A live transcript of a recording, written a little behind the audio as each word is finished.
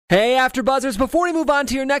Hey, AfterBuzzers, before we move on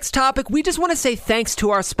to your next topic, we just want to say thanks to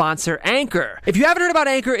our sponsor, Anchor. If you haven't heard about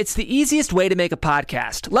Anchor, it's the easiest way to make a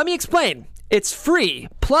podcast. Let me explain. It's free.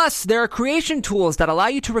 Plus, there are creation tools that allow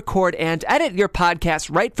you to record and edit your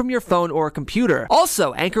podcast right from your phone or computer.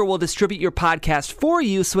 Also, Anchor will distribute your podcast for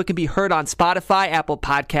you so it can be heard on Spotify, Apple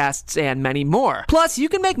Podcasts, and many more. Plus, you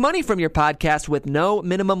can make money from your podcast with no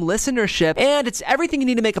minimum listenership, and it's everything you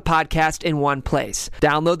need to make a podcast in one place.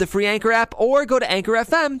 Download the free Anchor app or go to Anchor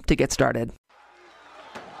FM to get started.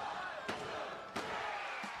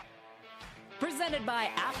 Presented by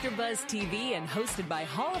AfterBuzz TV and hosted by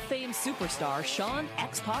Hall of Fame superstar Sean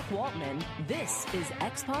X-Pac Waltman, this is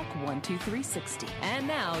X-Pac 12360. And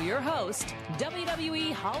now your host,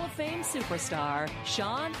 WWE Hall of Fame superstar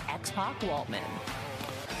Sean X-Pac Waltman.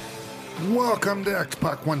 Welcome to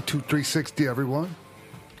X-Pac 12360, everyone.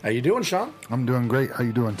 How you doing, Sean? I'm doing great. How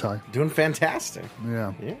you doing, Ty? Doing fantastic.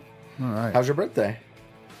 Yeah. All right. How's your birthday?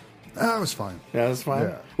 That was fine. Yeah, that's fine.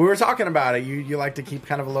 Yeah. We were talking about it. You like to keep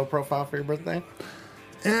kind of a low profile for your birthday?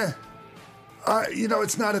 It's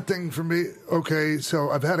not a thing for me. Okay,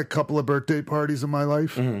 so I've had a couple of birthday parties in my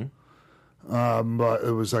life. Mm-hmm. But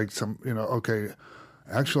it was like okay.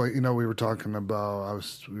 Actually, we were talking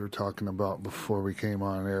about, before we came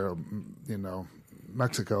on air,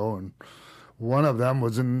 Mexico, and one of them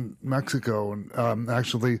was in Mexico, and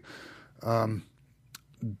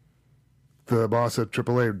the boss at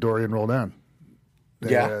AAA, Dorian Roldan.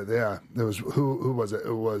 Yeah. It was who was it?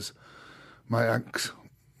 It was my ex,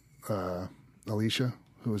 Alicia,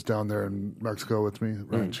 who was down there in Mexico with me,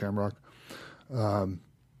 Ryan Shamrock. I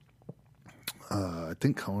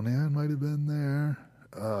think Conan might have been there.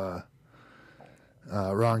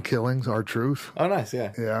 Ron Killings, R-Truth. Oh, nice.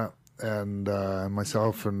 Yeah. Yeah, and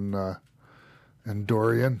myself and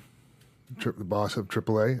Dorian, the boss of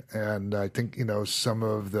AAA, and I think some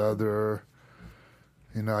of the other.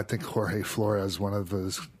 I think Jorge Flores, one of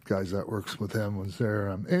those guys that works with him, was there.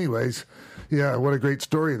 Anyways, yeah, what a great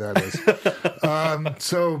story that is.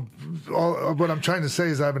 What I'm trying to say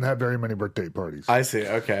is I haven't had very many birthday parties. I see.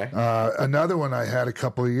 Okay. Another one I had a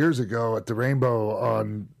couple of years ago at the Rainbow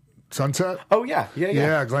on Sunset. Oh, yeah.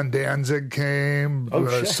 Yeah, Glenn Danzig came,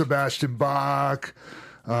 shit. Sebastian Bach.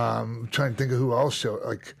 Trying to think of who else showed.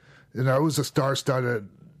 It was a star-studded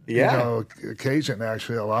occasion.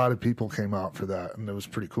 Actually, a lot of people came out for that, and it was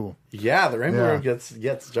pretty cool. Yeah, the Rainbow Road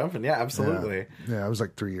gets jumping. Yeah, absolutely. Yeah, it was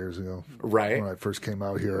like 3 years ago. Right. When I first came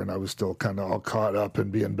out here, and I was still kind of all caught up in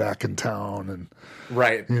being back in town and,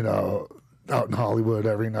 right. Out in Hollywood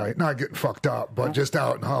every night. Not getting fucked up, but just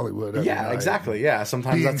out in Hollywood every night. Yeah, exactly. Yeah,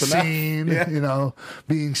 sometimes being that's enough. seen,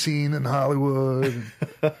 being seen in Hollywood.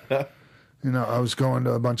 I was going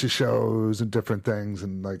to a bunch of shows and different things,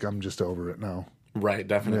 and, I'm just over it now. Right,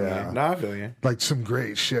 definitely. Yeah. No, I feel you. Some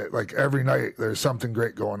great shit. Every night there's something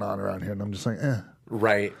great going on around here, and I'm just like,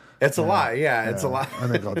 Right. It's a lot. Yeah, it's a lot. I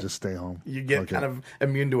think I'll just stay home. You get kind of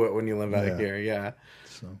immune to it when you live out here. Yeah.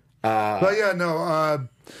 So,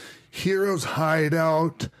 Heroes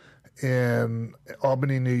Hideout in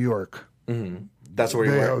Albany, New York. Mm-hmm. That's where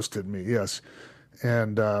you they were? hosted me. Yes,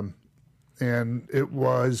 and it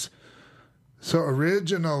was so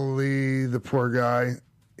originally the poor guy.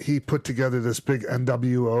 He put together this big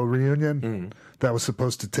NWO reunion that was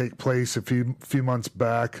supposed to take place a few months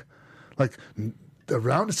back,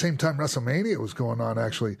 around the same time WrestleMania was going on,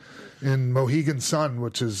 actually, in Mohegan Sun,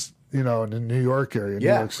 which is in the New York area, New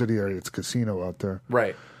York City area. It's a casino out there,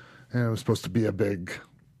 right? And it was supposed to be a big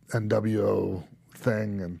NWO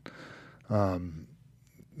thing, and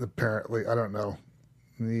apparently, I don't know.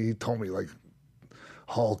 He told me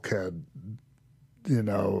Hulk had.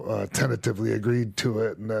 Tentatively agreed to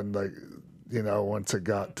it, and then once it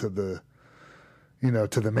got to the,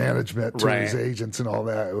 to the management, to his agents and all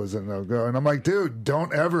that, it was a no-go. And I'm like, dude,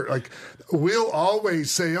 don't ever, we'll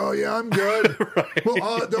always say, oh yeah, I'm good. Right.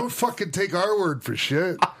 Well, don't fucking take our word for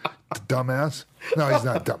shit, dumbass. No, he's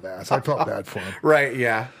not dumbass. I felt bad for him. Right,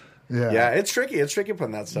 yeah. Yeah. Yeah, it's tricky. It's tricky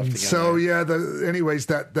putting that stuff together. So yeah, anyways,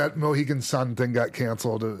 that Mohegan Sun thing got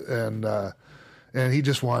canceled, and he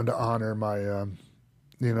just wanted to honor my,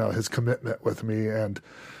 his commitment with me. And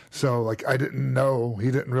so I didn't know,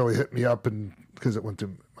 he didn't really hit me up because it went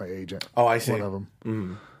to my agent. Oh, I see. One of them.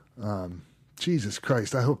 Mm-hmm. Jesus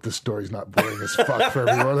Christ. I hope this story's not boring as fuck for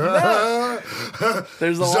everyone.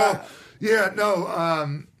 There's a lot. Yeah,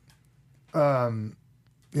 no.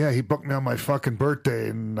 He booked me on my fucking birthday,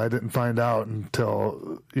 and I didn't find out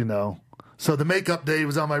until, so the makeup day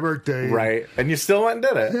was on my birthday. Right. And you still went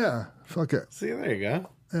and did it. Yeah. Fuck it. See, there you go.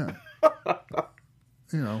 Yeah.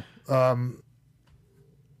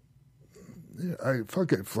 I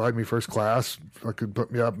fucking fly me first class. Fucking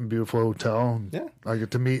put me up in a beautiful hotel. Yeah. I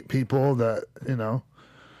get to meet people that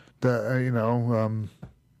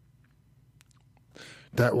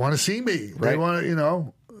that want to see me. Right. They want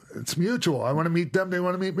to, it's mutual. I want to meet them. They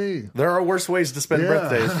want to meet me. There are worse ways to spend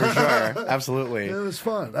birthdays, for sure. Absolutely. It was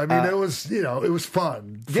fun. I mean, it was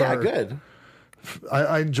fun. Yeah, good.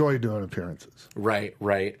 I enjoy doing appearances. Right.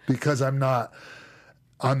 Because I'm not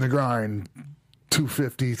on the grind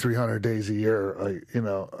 250, 300 days a year.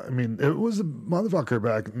 I mean, it was a motherfucker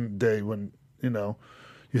back in the day when, you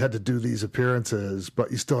had to do these appearances,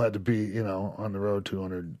 but you still had to be, on the road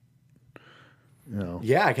 200,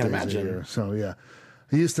 Yeah, I can days a imagine. year. So, yeah.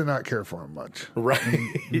 I used to not care for him much. Right.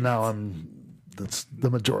 And now that's the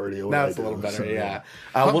majority of what Now I it's a do. little better, So, yeah.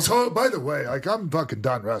 By the way, I'm fucking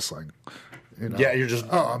done wrestling. Yeah, you're just...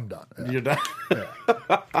 Oh, I'm done. Yeah. You're done.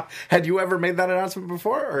 Had you ever made that announcement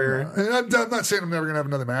before? Or And I'm not saying I'm never going to have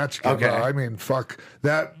another match again. Okay. I mean, fuck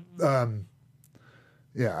that. I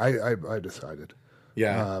decided.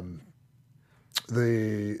 Yeah.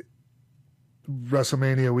 The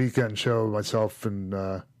WrestleMania weekend show, myself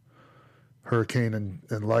and Hurricane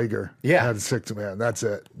and Liger had a 6-man. That's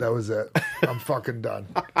it. That was it. I'm fucking done.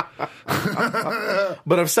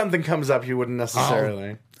 But if something comes up, you wouldn't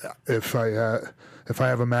necessarily. If I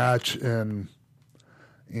have a match in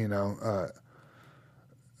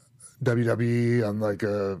WWE on like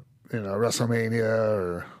a WrestleMania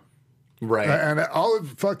or Right. and all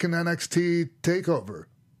of fucking NXT takeover.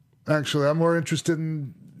 Actually, I'm more interested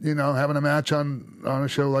in having a match on a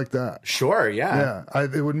show like that. Sure, yeah. Yeah,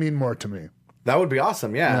 it would mean more to me. That would be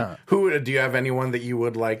awesome, yeah. Yeah. Who do you have anyone that you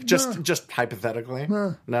would like just hypothetically?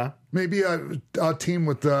 No. Maybe I'll team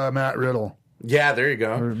with Matt Riddle, Yeah, there you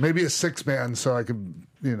go. or maybe a 6-man, so I could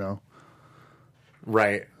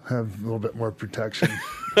Right. have a little bit more protection.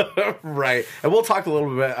 Right. And we'll talk a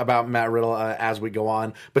little bit about Matt Riddle as we go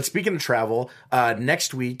on. But speaking of travel,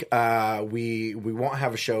 next week we won't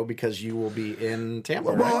have a show because you will be in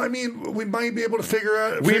Tampa. Well, right? I mean, we might be able to figure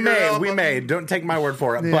out. We may. Don't take my word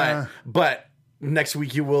for it. Yeah. But next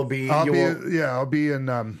week you will be. I'll be in.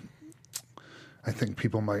 I think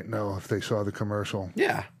people might know if they saw the commercial.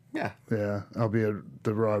 Yeah. Yeah, I'll be at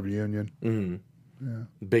the Raw reunion. Mm-hmm.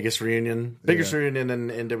 Biggest reunion in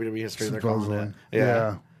WWE history. They're calling it.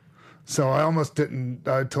 Yeah. So I almost didn't.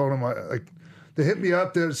 I told them they hit me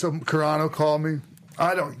up. There, some Carano called me.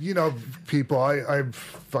 I don't. People. I'm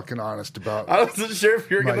fucking honest about. I wasn't sure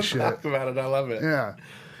if you were my going to shit. talk about it. I love it. Yeah.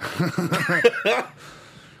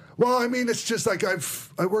 Well, I mean, it's just like I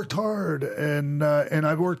worked hard, and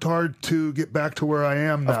I've worked hard to get back to where I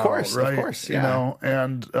am now. Of course, yeah.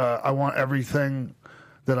 And I want everything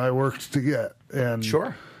that I worked to get, and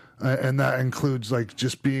Sure. And that includes like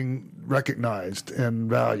just being recognized and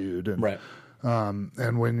valued, and Right.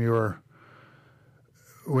 And when you're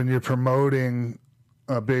promoting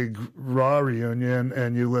a big Raw reunion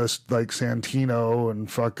and you list like Santino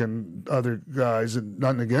and fucking other guys, and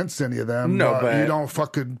nothing against any of them, No, but you don't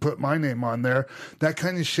fucking put my name on there. That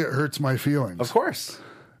kind of shit hurts my feelings. Of course.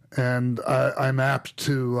 And I'm apt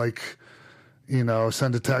to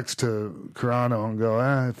send a text to Carano and go,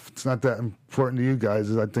 if it's not that important to you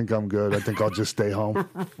guys, I think I'm good. I think I'll just stay home.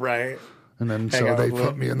 Right. And then Hang so out they with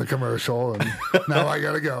put me in the commercial, and now I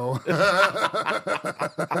gotta go.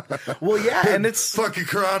 Well, yeah, and it's Fucking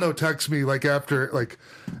Carano texts me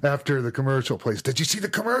after the commercial plays. Did you see the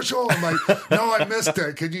commercial? I'm like, no, I missed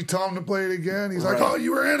it. Could you tell him to play it again? He's like, oh,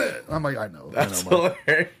 you were in it. I'm like, I know. that's Mike.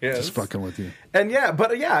 hilarious. Just fucking with you. And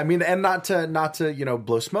I mean, and not to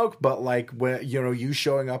blow smoke, but when you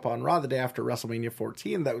showing up on Raw the day after WrestleMania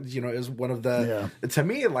 14, that is one of the to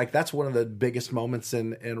me that's one of the biggest moments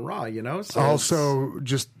in Raw. So Also,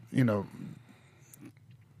 just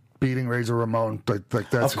beating Razor Ramon, like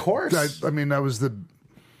that's Of course. I mean, that was the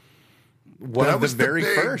one of the very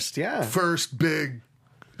first big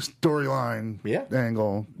storyline, Yeah.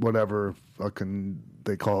 angle, whatever fucking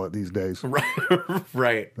they call it these days.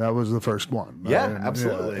 right. That was the first one. Yeah, And,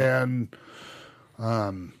 absolutely. And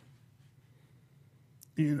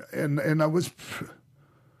and I was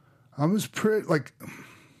pretty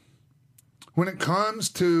when it comes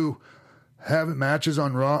to having matches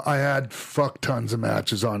on Raw, I had fuck tons of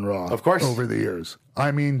matches on Raw. Of course. Over the years.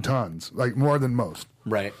 I mean tons. More than most.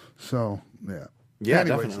 Right. So, yeah. Yeah,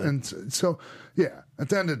 Anyways, definitely. and so, yeah, at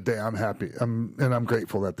the end of the day, I'm happy. I'm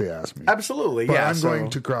grateful that they asked me. Absolutely. But yeah. I'm going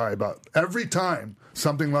to cry about every time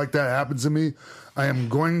something like that happens to me. I am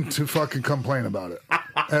going to fucking complain about it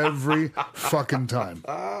every fucking time.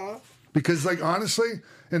 Because, honestly,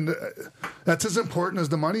 and that's as important as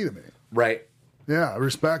the money to me. Right. Yeah,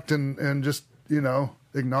 respect and just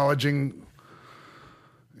acknowledging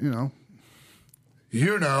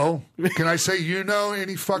you know. Can I say you know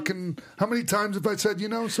any fucking... How many times have I said you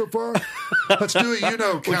know so far? Let's do a you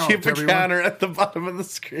know count, We'll keep a everyone. counter at the bottom of the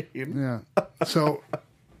screen. Yeah. So,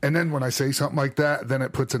 and then when I say something like that, then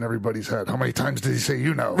it puts in everybody's head. How many times did he say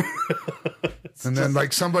you know? And then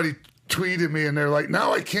like somebody tweeted me and they're like,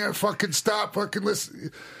 now I can't fucking stop fucking listening.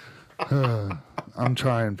 I'm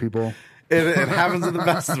trying, people. It happens to the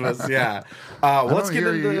best of us, yeah. Let's get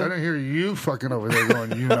into... I don't hear you fucking over there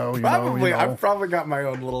going, you know, you Probably, know, you know. I've probably got my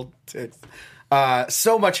own little ticks.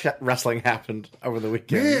 So much wrestling happened over the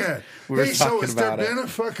weekend. Yeah. We were Hey, so talking has there about been a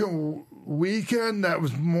fucking weekend that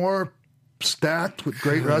was more stacked with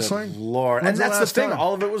great wrestling? Lord. When's And that's the last thing. time?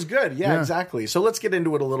 All of it was good. Yeah, Yeah. exactly. So let's get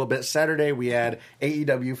into it a little bit. Saturday, we had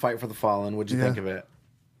AEW Fight for the Fallen. What'd you think of it?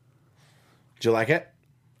 Did you like it?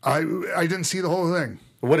 I didn't see the whole thing.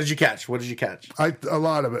 What did you catch? A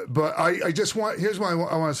lot of it, but I just want. Here's what I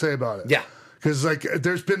want to say about it. Yeah, because like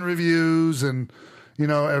there's been reviews, and you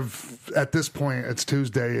know, at this point it's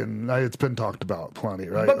Tuesday, and it's been talked about plenty,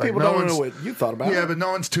 right? But like, people don't know what you thought about it. Yeah, but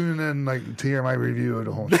no one's tuning in like to hear my review of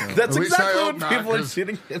the whole show. That's At least exactly I what hope not, people are 'cause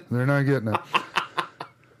tuning in. They're not getting it.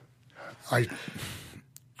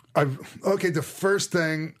 Okay. The first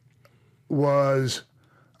thing was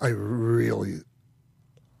I really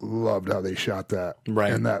loved how they shot that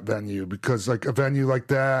in that venue, because like a venue like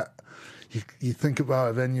that, you think about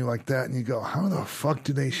a venue like that and you go, how the fuck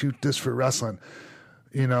do they shoot this for wrestling?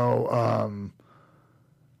 You know,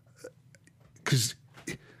 because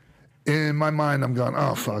in my mind I'm going,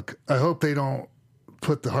 oh fuck, I hope they don't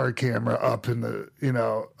put the hard camera up in the, you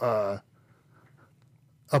know,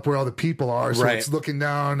 up where all the people are, so it's looking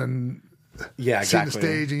down and seeing the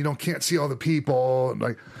stage, and you can't see all the people. And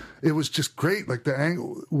like, it was just great. Like the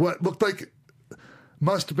angle, what looked like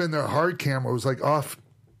must have been their hard camera was like off,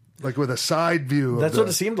 like with a side view. That's what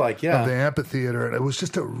it seemed like. Yeah, of the amphitheater, and it was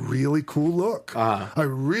just a really cool look. I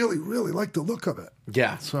really, really liked the look of it.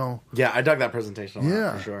 Yeah. So yeah, I dug that presentation a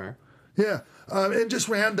lot, for sure. Yeah, and just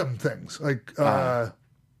random things like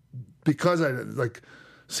because I like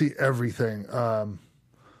see everything. I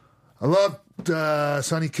loved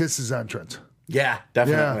Sonny Kiss's entrance. Yeah,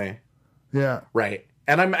 definitely. Yeah. Right.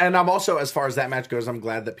 And I'm also, as far as that match goes, I'm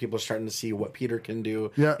glad that people are starting to see what Peter can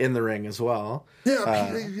do in the ring as well.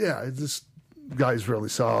 Yeah, this guy's really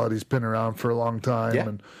solid. He's been around for a long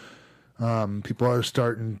time, and people are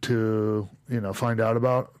starting to, find out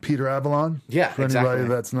about Peter Avalon. Yeah, for anybody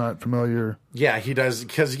that's not familiar. Yeah, he does,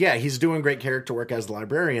 because he's doing great character work as the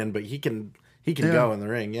librarian, but he can go in the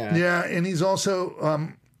ring. Yeah, yeah, and he's also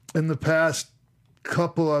in the past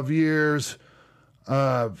couple of years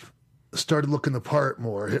started looking the part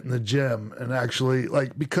more, hitting the gym, and actually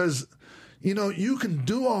because you can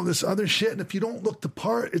do all this other shit, and if you don't look the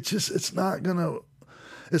part, it's not gonna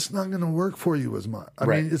work for you as much. I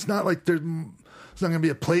mean, it's not like it's not gonna be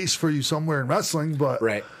a place for you somewhere in wrestling, but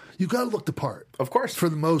you got to look the part, of course, for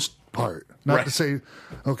the most part. Not to say,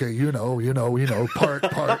 okay,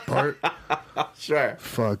 part. Sure.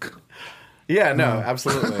 Fuck. Yeah, no,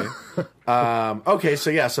 absolutely. Okay,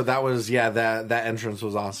 so that was that entrance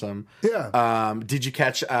was awesome. Yeah. Did you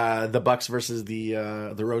catch the Bucks versus the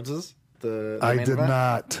Rhodeses? The I main did event?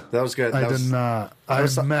 not. That was good. I did not. I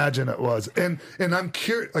imagine it was, and I'm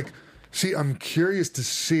curious. I'm curious to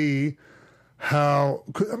see how.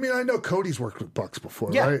 I mean, I know Cody's worked with Bucks before,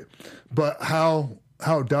 right? But how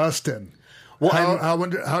Dustin. Well,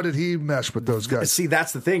 how did he mesh with those guys? See,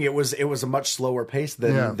 that's the thing. It was a much slower pace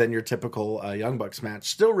than your typical Young Bucks match.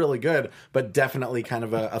 Still really good, but definitely kind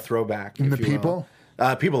of a throwback. And the people?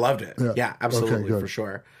 People loved it. Yeah, absolutely, for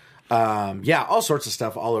sure. All sorts of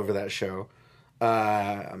stuff all over that show.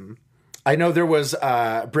 I know there was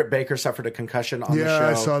Britt Baker suffered a concussion on the show. Yeah,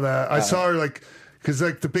 I saw that. I saw her because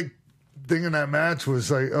the big thing in that match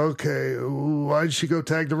was okay, why did she go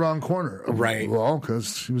tag the wrong corner? Right. Well,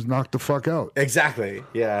 because she was knocked the fuck out. Exactly.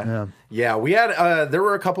 Yeah. We had there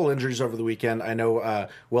were a couple injuries over the weekend. I know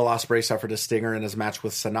Will Ospreay suffered a stinger in his match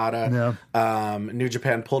with Sonata. Yeah. New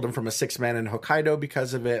Japan pulled him from a 6-man in Hokkaido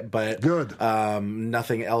because of it, but good.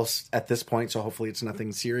 Nothing else at this point. So hopefully it's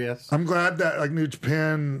nothing serious. I'm glad that New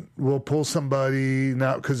Japan will pull somebody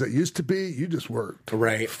now, because it used to be you just worked.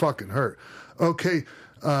 Right. Fucking hurt. Okay.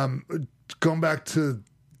 Going back to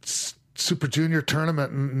Super Junior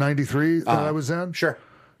tournament in '93 that I was in. Sure.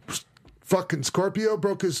 Fucking Scorpio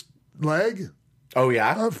broke his leg. Oh,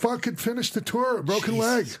 yeah? I fucking finished the tour, a broken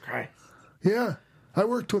leg. Jesus Christ. Yeah. I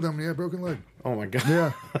worked with him. Yeah, broken leg. Oh, my God.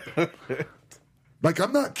 Yeah.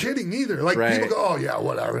 I'm not kidding either. People go, oh, yeah,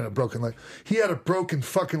 whatever, a broken leg. He had a broken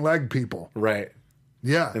fucking leg, people. Right.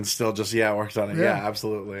 Yeah. And still just, worked on it. Yeah,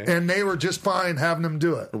 absolutely. And they were just fine having him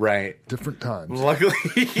do it. Right. Different times. Luckily,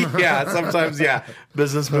 sometimes,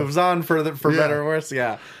 business moves on for better or worse.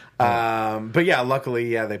 Yeah. But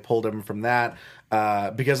luckily, they pulled him from that.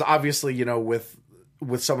 Because obviously,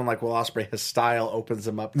 with someone like Will Ospreay, his style opens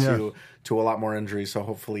him up to a lot more injuries. So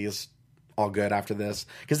hopefully he's all good after this.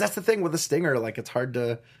 Because that's the thing with the Stinger. Like, it's hard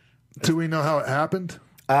to... Do we know how it happened?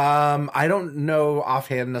 I don't know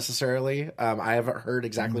offhand necessarily. I haven't heard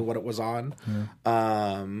exactly what it was on.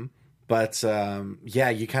 But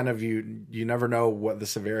you kind of you never know what the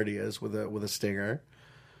severity is with a Stinger.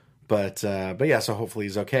 But so hopefully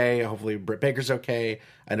he's okay. Hopefully Britt Baker's okay.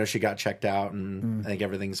 I know she got checked out, and I think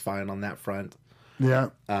everything's fine on that front.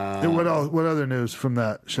 Yeah. And what else? What other news from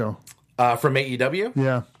that show? From AEW?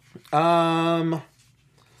 Yeah.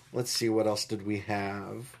 Let's see. What else did we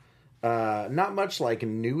have? Not much like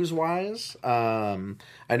news-wise. I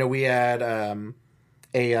know we had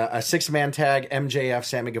a six-man tag, MJF,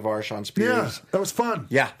 Sammy Guevara, Shawn Spears. Yeah, that was fun.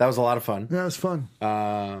 Yeah, that was a lot of fun. Yeah, it was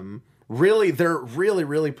fun. Really, they're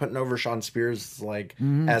really putting over Shawn Spears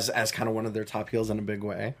as kind of one of their top heels in a big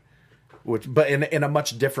way. But in a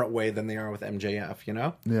much different way than they are with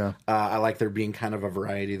MJF, Yeah. I like there being kind of a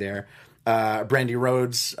variety there. Brandy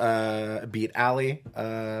Rhodes beat Allie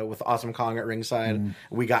with Awesome Kong at ringside.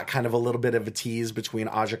 We got kind of a little bit of a tease between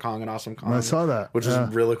Aja Kong and Awesome Kong. I saw that. Which is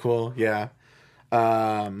really cool. Yeah.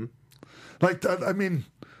 I mean,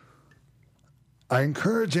 I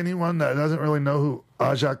encourage anyone that doesn't really know who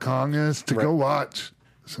Aja Kong is to go watch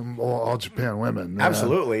some All Japan Women. Man.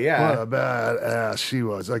 Absolutely, yeah. What a badass she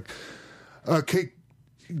was. Like, okay,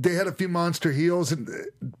 they had a few monster heels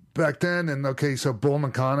back then, and so Bull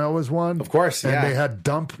Nakano was one. Of course, and they had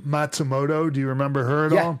Dump Matsumoto. Do you remember her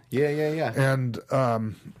at all? Yeah.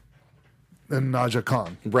 And Aja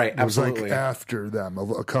Kong. Right, absolutely. It was like after them,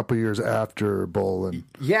 a couple years after Bull. And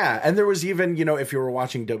and there was even, if you were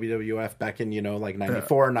watching WWF back in, like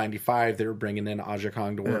 94, 95, they were bringing in Aja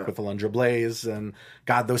Kong to work with Alundra Blaze, and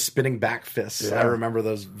God, those spinning back fists. I remember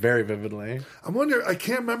those very vividly. I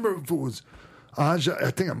can't remember if it was Aja,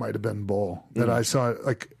 I think it might have been Bull that I saw.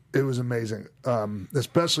 Like, it was amazing.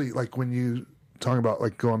 Especially like when you talk about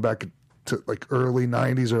like going back to like early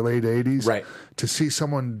 90s or late 80s. Right. To see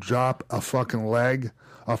someone drop a fucking leg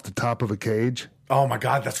off the top of a cage. Oh my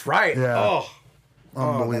God, that's right. Yeah.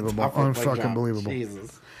 Unbelievable. Unfucking believable.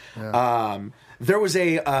 Jesus. Yeah. There was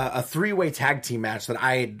a three-way tag team match that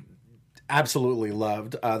I absolutely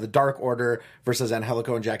loved. The Dark Order versus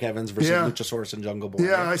Angelico and Jack Evans versus Luchasaurus and Jungle Boy.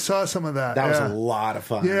 Yeah, I saw some of that. That was a lot of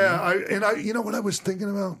fun. Yeah, I what I was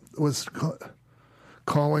thinking about was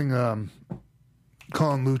calling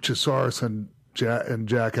Luchasaurus and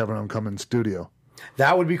Jack having them come in studio.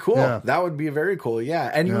 That would be cool. Yeah. That would be very cool. Yeah.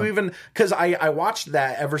 And you even, because I watched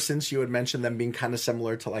that ever since you had mentioned them being kind of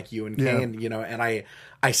similar to like you and Kane, and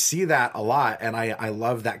I see that a lot, and I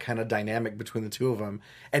love that kind of dynamic between the two of them.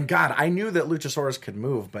 And God, I knew that Luchasaurus could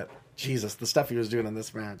move, but Jesus, the stuff he was doing in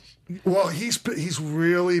this match. Well, he's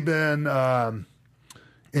really been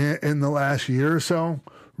in the last year or so,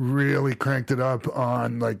 really cranked it up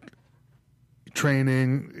on like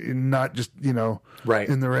training, not just right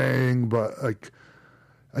in the ring, but like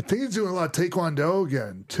I think he's doing a lot of Taekwondo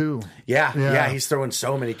again too. Yeah, he's throwing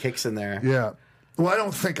so many kicks in there. Yeah. Well, I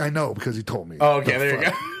don't think I know because he told me. Oh, okay, there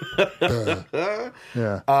you go.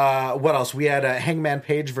 Yeah. What else? We had Hangman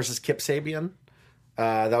Page versus Kip Sabian.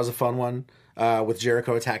 That was a fun one with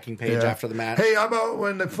Jericho attacking Page after the match. Hey, how about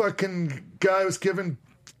when the fucking guy was giving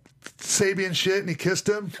Sabian shit and he kissed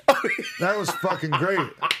him? That was fucking great.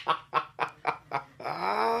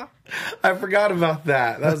 I forgot about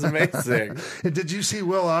that. That was amazing. And did you see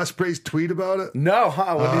Will Ospreay's tweet about it? No,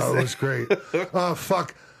 huh? What did he say? It was great. Oh,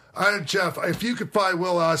 fuck. Jeff, if you could find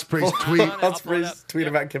Will Ospreay's tweet. Ospreay's tweet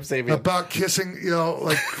about Kip Sabian. About kissing,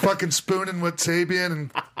 like fucking spooning with Sabian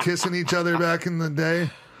and kissing each other back in the day.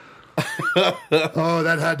 Oh,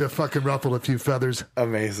 that had to fucking ruffle a few feathers.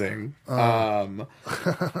 Amazing. But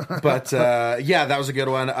that was a good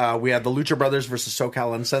one. We had the Lucha Brothers versus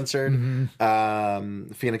SoCal Uncensored.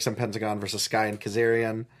 Mm-hmm. Phoenix and Pentagon versus Sky and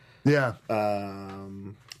Kazarian. Yeah.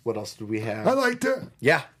 What else did we have? I liked it.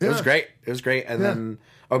 Yeah, it was great. It was great. And then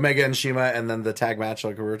Omega and Shima, and then the tag match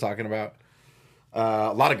like we were talking about.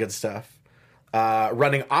 A lot of good stuff.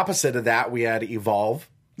 Running opposite of that, we had Evolve.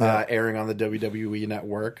 Airing on the WWE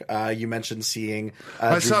Network. You mentioned seeing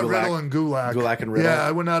I saw Riddle and Gulak. Gulak and Riddle. Yeah,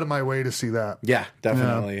 I went out of my way to see that. Yeah,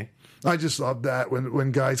 definitely. I just love that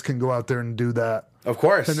when guys can go out there and do that. Of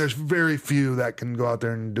course. And there's very few that can go out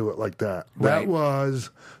there and do it like that. Right. That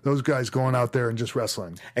was those guys going out there and just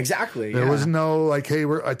wrestling. Exactly. There was no like, hey,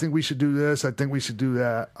 I think we should do this. I think we should do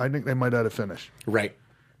that. I think they might have to finish. Right.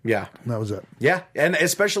 Yeah. That was it. Yeah, and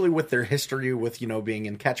especially with their history with, being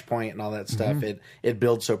in Catch Point and all that stuff, it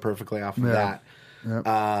builds so perfectly off of that.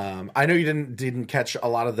 Yeah. I know you didn't catch a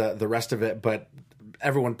lot of the rest of it, but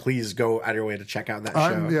everyone, please go out of your way to check out that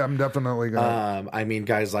show. I'm definitely going to. I mean,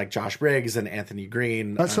 guys like Josh Briggs and Anthony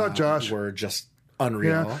Green. I saw Josh. Were just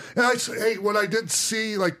unreal. Yeah. Hey, what I did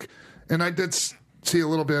see, and I did see a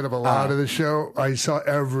little bit of a lot of the show. I saw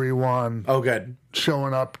everyone. Oh, good.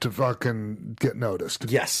 Showing up to fucking get noticed.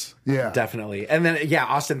 Yes. Yeah. Definitely. And then,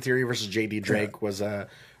 Austin Theory versus JD Drake was a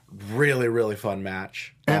really, really fun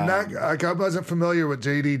match. And I wasn't familiar with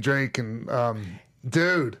JD Drake, and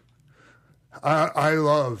dude, I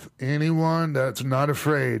love anyone that's not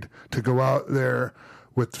afraid to go out there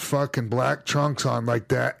with fucking black trunks on like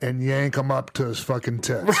that and yank him up to his fucking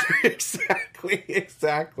tits.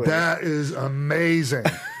 Exactly. That is amazing.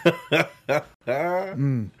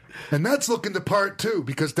 And that's looking the part too,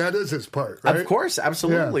 because that is his part, right? Of course,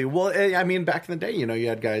 absolutely. Yeah. Well, I mean, back in the day, you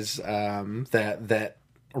had guys that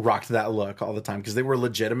rocked that look all the time because they were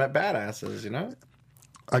legitimate badasses.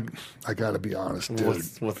 I gotta be honest, dude.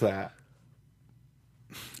 What's that?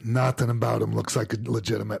 Nothing about him looks like a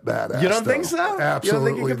legitimate badass. You don't think so?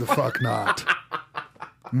 Absolutely the fuck not.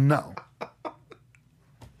 No.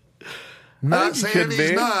 Not saying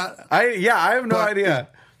he's not. I have no idea.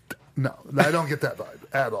 No, I don't get that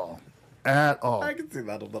vibe at all. At all. I can see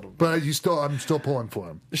that a little bit. But I'm still pulling for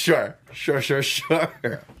him. Sure. I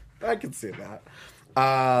can see that.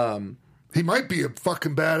 He might be a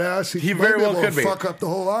fucking badass. He very well could be. Fuck up the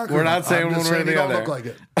whole locker. We're not saying one way or the other. Look like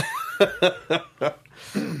it.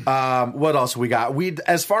 What else we got?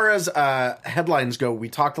 As far as headlines go, we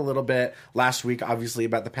talked a little bit last week, obviously,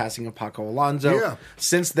 about the passing of Paco Alonso. Yeah.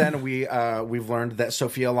 Since then, we've learned that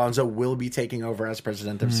Sofia Alonso will be taking over as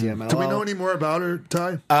president of CMLL. Do we know any more about her,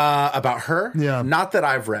 Ty? About her? Yeah. Not that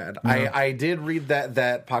I've read. Yeah. I did read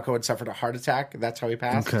that Paco had suffered a heart attack. That's how he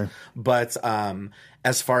passed. Okay. But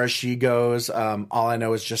as far as she goes, all I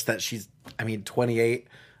know is just that she's, 28.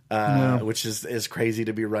 Which is crazy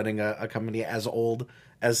to be running a company as old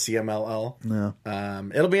as CMLL. Yeah.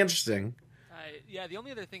 It'll be interesting. The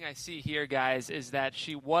only other thing I see here, guys, is that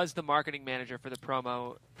she was the marketing manager for the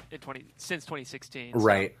promo since 2016.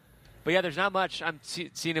 Right. But yeah, there's not much. I'm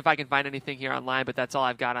seeing if I can find anything here online, but that's all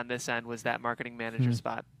I've got on this end was that marketing manager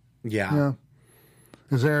spot. Yeah.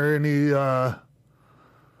 Is there any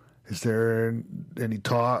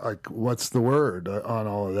talk? Like, what's the word on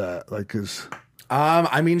all of that? Like,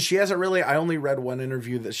 she hasn't really. I only read one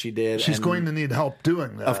interview that she did. She's going to need help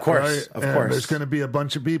doing that. Of course, right? of and course. There's going to be a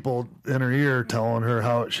bunch of people in her ear telling her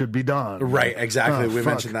how it should be done. Right, exactly. We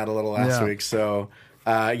mentioned that a little last week. So,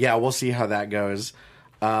 we'll see how that goes.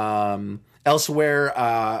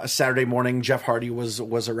 Elsewhere, Saturday morning, Jeff Hardy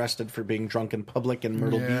was arrested for being drunk in public in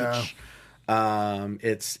Myrtle Beach.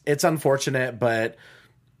 It's unfortunate, but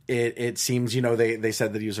it seems, they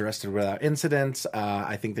said that he was arrested without incident.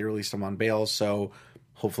 I think they released him on bail, so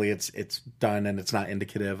hopefully it's done and it's not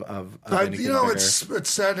indicative of anything bigger. It's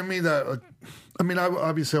sad to me that,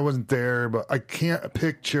 obviously I wasn't there, but I can't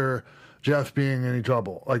picture Jeff being in any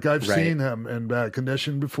trouble. Like, I've seen him in bad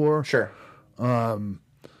condition before. Sure. And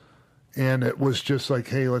it was just like,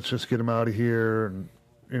 hey, let's just get him out of here and,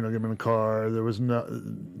 get him in the car. There was no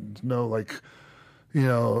like, it's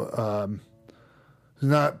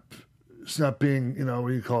not being, what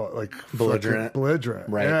do you call it? Like belligerent.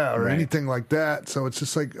 Right. Yeah. Or anything like that. So it's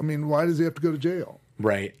just like, why does he have to go to jail?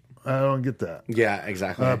 Right. I don't get that. Yeah,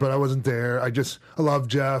 exactly. But I wasn't there. I love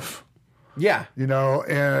Jeff. Yeah.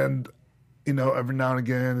 And, every now and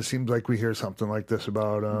again, it seems like we hear something like this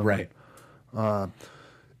about him. Right.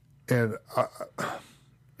 And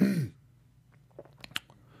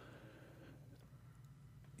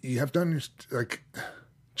you have to understand, like,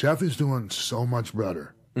 Jeff is doing so much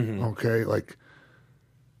better. Mm-hmm. Okay, like,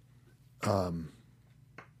 than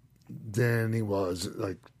he was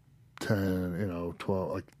like 10,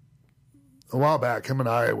 12. Like, a while back, him and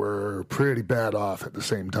I were pretty bad off at the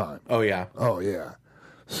same time. Oh yeah.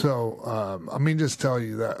 So, just tell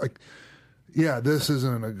you that, like, this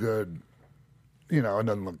isn't a good. It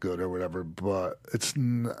doesn't look good or whatever, but it's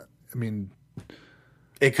not,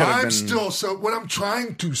 it could have been. still, so what I'm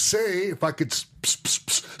trying to say, if I could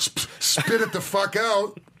spit it the fuck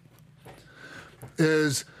out,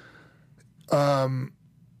 is, I'm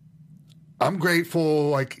grateful,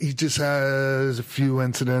 like, he just has a few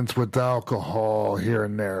incidents with alcohol here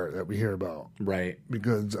and there that we hear about. Right.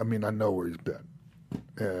 Because, I know where he's been.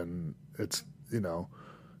 And it's,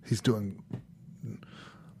 he's doing...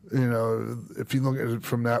 if you look at it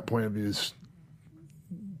from that point of view, he's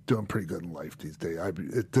doing pretty good in life these days.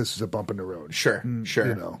 This is a bump in the road. Sure.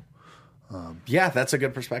 Yeah, that's a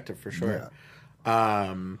good perspective for sure.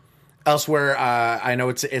 Yeah. Elsewhere, I know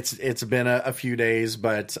it's been a few days,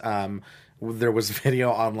 but there was video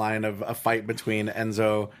online of a fight between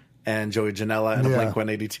Enzo and Joey Janela at a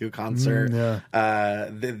Blink-182 concert.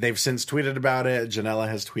 They've since tweeted about it. Janela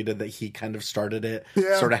has tweeted that he kind of started it,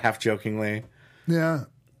 sort of half jokingly. Yeah.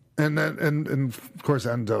 And then, and of course,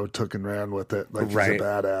 Enzo took and ran with it like he's a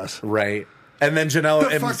badass. Right. And then Janela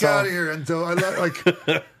Get the fuck out of here,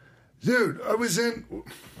 Enzo. Dude, I was in...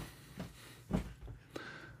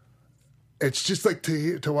 It's just like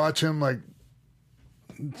to watch him like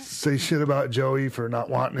say shit about Joey for not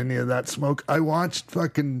wanting any of that smoke. I watched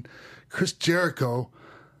fucking Chris Jericho.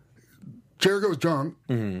 Jericho was drunk.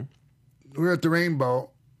 Mm-hmm. We were at the Rainbow.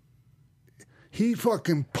 He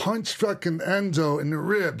fucking punched fucking Enzo in the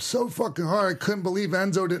ribs so fucking hard. I couldn't believe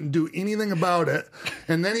Enzo didn't do anything about it.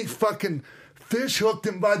 And then he fucking fish hooked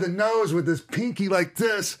him by the nose with his pinky like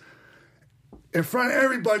this in front of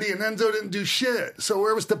everybody, and Enzo didn't do shit. So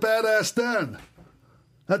where was the badass then?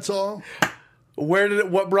 That's all.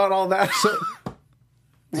 What brought all that? So,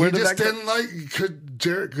 he just didn't like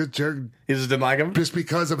Jericho. He just didn't like him? Just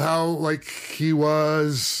because of how like he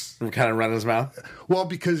was kind of running his mouth? Well,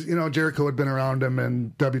 because Jericho had been around him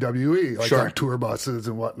in WWE, like on tour buses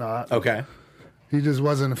and whatnot. Okay. He just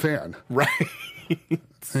wasn't a fan. Right.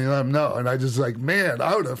 And you let him know. And I just like, man,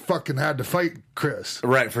 I would have fucking had to fight Chris.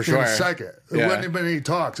 Right, for sure. In a second. It wouldn't have been any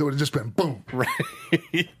talks. It would have just been boom. Right.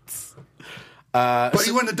 But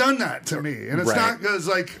he wouldn't have done that to me. And it's not because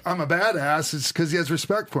like I'm a badass. It's because he has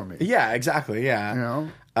respect for me. Yeah, exactly. Yeah.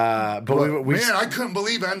 But man, I couldn't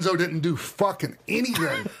believe Enzo didn't do fucking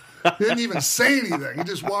anything. Didn't even say anything. He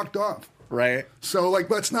just walked off. Right. So, like,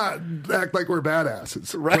 let's not act like we're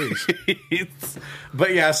badasses. Right.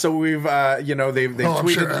 But yeah, so we've, they've tweeted. I'm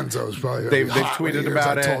sure Enzo's probably they've tweeted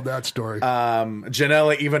about it. I told that story.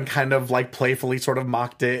 Janela even kind of like playfully sort of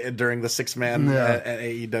mocked it during the 6-man at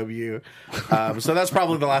AEW. So that's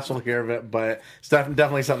probably the last we'll hear of it, but it's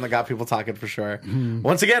definitely something that got people talking for sure.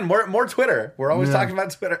 Once again, more Twitter. We're always talking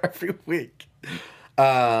about Twitter every week.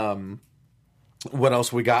 What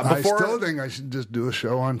else we got? I still think I should just do a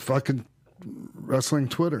show on fucking wrestling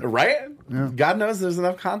Twitter. Right? Yeah. God knows there's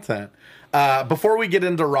enough content. Before we get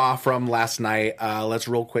into Raw from last night, let's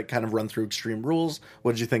real quick kind of run through Extreme Rules.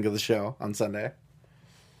 What did you think of the show on Sunday?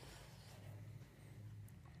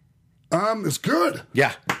 It's good.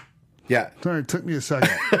 Yeah. Sorry, it took me a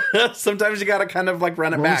second. Sometimes you got to kind of like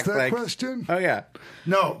run it back. What was that question? Oh, yeah.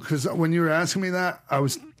 No, because when you were asking me that,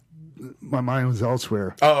 my mind was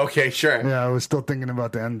elsewhere. Oh, okay, sure. Yeah, I was still thinking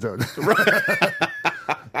about the Enzo.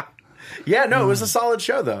 Yeah, no, it was a solid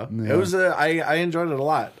show though. Yeah. It was I enjoyed it a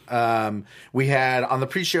lot. We had on the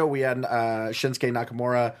pre-show Shinsuke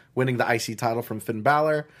Nakamura winning the IC title from Finn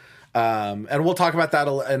Balor, and we'll talk about that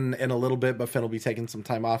in a little bit. But Finn will be taking some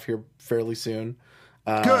time off here fairly soon.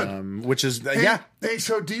 Good. Which is Hey,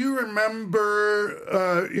 so do you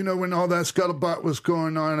remember? When all that scuttlebutt was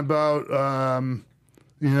going on about.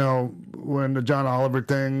 When the John Oliver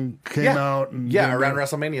thing came out. And, around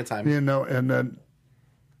WrestleMania time.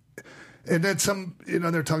 And then some,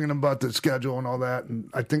 they're talking about the schedule and all that.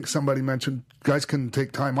 And I think somebody mentioned guys can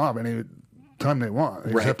take time off any time they want.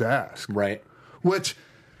 They just have to ask. Right. Which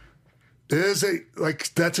is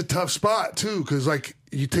that's a tough spot too. Because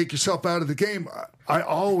you take yourself out of the game. I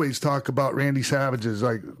always talk about Randy Savage's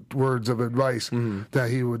words of advice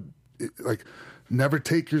that he would never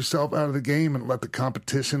take yourself out of the game and let the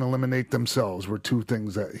competition eliminate themselves were two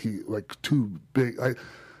things that he too big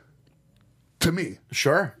to me.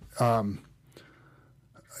 Sure. And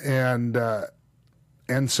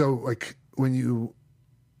so when you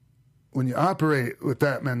operate with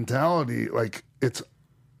that mentality, it's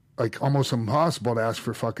almost impossible to ask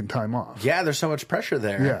for fucking time off. Yeah, there's so much pressure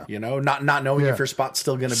there. Yeah. Not knowing if your spot's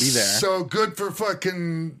still going to be there. So good for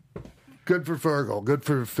Fergal, good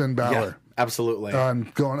for Finn Balor. Yeah, absolutely.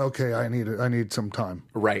 I'm going, okay, I need some time.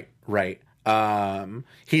 Right.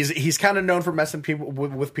 He's kind of known for messing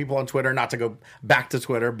with people on Twitter. Not to go back to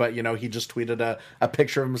Twitter, but he just tweeted a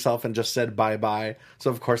picture of himself and just said bye. So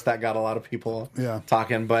of course that got a lot of people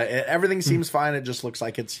talking. But everything seems fine. It just looks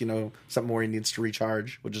like it's something where he needs to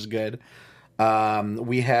recharge, which is good.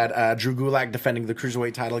 We had Drew Gulak defending the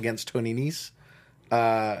Cruiserweight title against Tony Nese,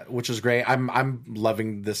 which is great. I'm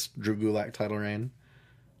loving this Drew Gulak title reign.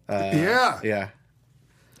 Yeah.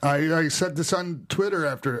 I said this on Twitter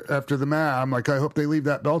after the match. I'm like, I hope they leave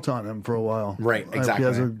that belt on him for a while. Right, exactly. He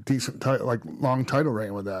has a decent, long title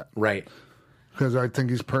reign with that. Right. Because I think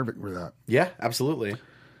he's perfect for that. Yeah, absolutely.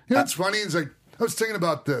 It's funny. It's I was thinking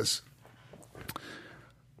about this.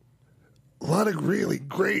 A lot of really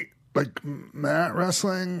great like mat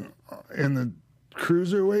wrestling in the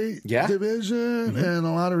cruiserweight division, and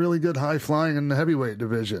a lot of really good high flying in the heavyweight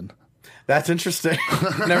division. That's interesting.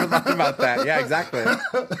 Never thought about that. Yeah, exactly.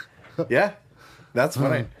 Yeah, that's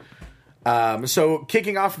funny. So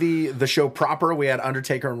kicking off the show proper, we had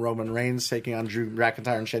Undertaker and Roman Reigns taking on Drew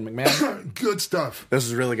McIntyre and Shane McMahon. Good stuff. This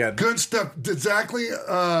is really good. Good stuff. Exactly.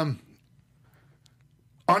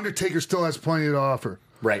 Undertaker still has plenty to offer.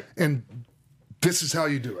 Right. And this is how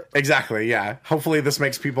you do it. Exactly, yeah. Hopefully this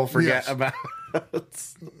makes people forget about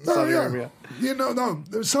Saudi Arabia. No.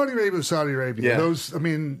 Saudi Arabia is Saudi Arabia. Yeah. Those, I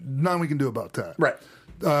mean, nothing we can do about that. Right.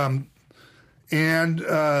 And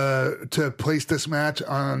to place this match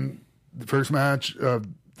on the first match of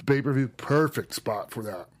the pay-per-view, perfect spot for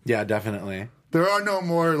that. Yeah, definitely. There are no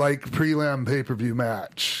more like prelim pay-per-view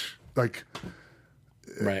match. Like,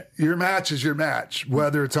 right. Your match is your match,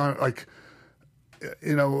 whether it's on like,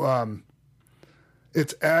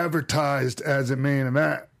 it's advertised as a main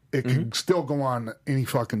event. It can still go on any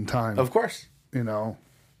fucking time. Of course. On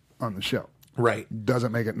the show. Right.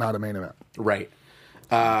 Doesn't make it not a main event. Right.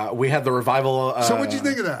 We had the Revival. So what'd you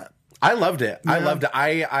think of that? I loved it. Yeah. I loved it.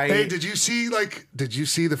 Hey, did you see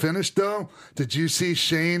the finish though? Did you see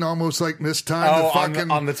Shane almost like mistime the fucking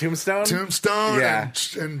on the tombstone? Yeah.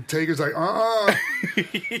 And Taker's like,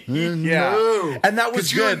 yeah. No. And that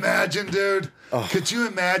was good. Could you imagine, dude? Oh. Could you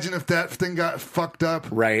imagine if that thing got fucked up?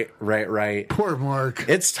 Right. Poor Mark.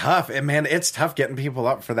 It's tough. Man, it's tough getting people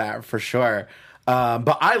up for that, for sure.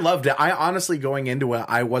 But I loved it. I honestly, going into it,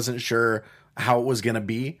 I wasn't sure how it was going to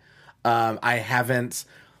be.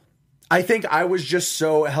 I think I was just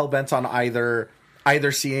so hell-bent on either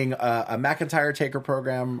seeing a McIntyre Taker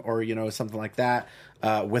program or, something like that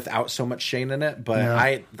without so much Shane in it. But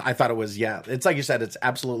I thought it was, it's like you said, it's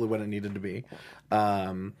absolutely what it needed to be.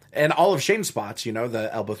 And all of Shane's spots, the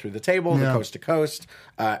elbow through the table, the coast to coast,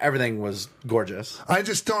 everything was gorgeous. I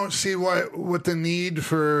just don't see what the need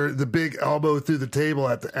for the big elbow through the table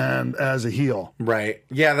at the end as a heel. Right.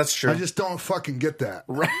 Yeah, that's true. I just don't fucking get that.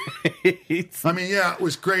 Right. I mean, it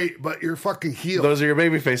was great, but you're fucking heel. Those are your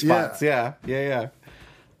babyface spots. Yeah.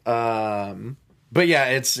 But yeah,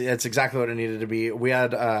 it's exactly what it needed to be. We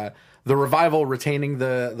had the Revival retaining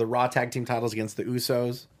the Raw Tag Team titles against the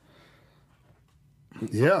Usos.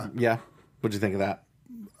 Yeah. What'd you think of that?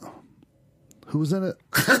 Who was in it?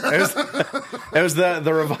 It was the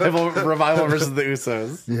Revival versus the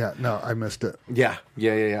Usos. Yeah, no, I missed it. Yeah.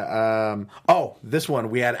 This one,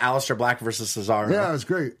 we had Aleister Black versus Cesaro. Yeah, it was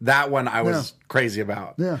great. That one I was crazy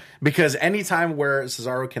about. Yeah. Because anytime where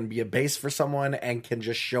Cesaro can be a base for someone and can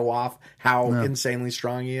just show off how insanely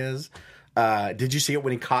strong he is. Did you see it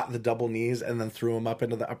when he caught the double knees and then threw him up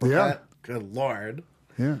into the uppercut? Yeah. Good Lord.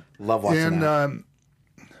 Yeah. Love watching that.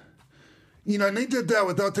 And they did that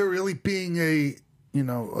without there really being a,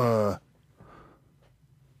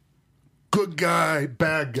 good guy,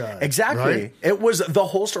 bad guy. Exactly. Right? It was, the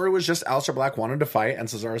whole story was just Aleister Black wanted to fight, and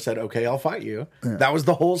Cesaro said, okay, I'll fight you. Yeah. That was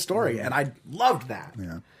the whole story, and I loved that.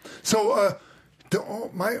 Yeah. So,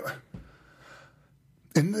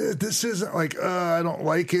 and this isn't like, I don't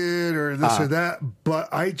like it or this or that,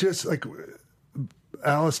 but I just, like,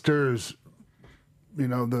 Aleister's,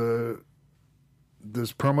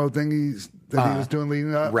 this promo thing he was doing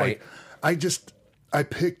leading up. Right. Like,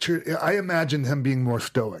 I imagined him being more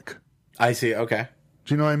stoic. I see. Okay.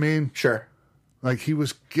 Do you know what I mean? Sure. Like he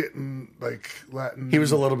was getting like Latin. He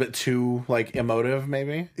was a little bit too like emotive,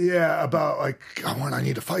 maybe. Yeah, about like I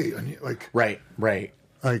need to fight. Right.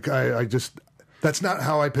 Like I just that's not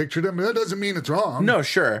how I pictured him. That doesn't mean it's wrong. No,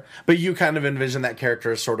 sure, but you kind of envision that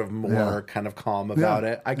character as sort of more kind of calm about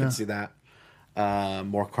it. I can see that.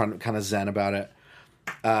 More kind of zen about it.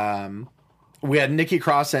 We had Nikki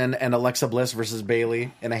Cross and Alexa Bliss versus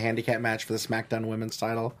Bayley in a handicap match for the SmackDown Women's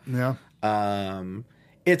title. Yeah.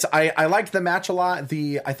 I liked the match a lot.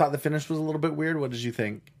 I thought the finish was a little bit weird. What did you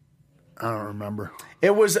think? I don't remember.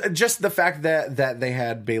 It was just the fact that they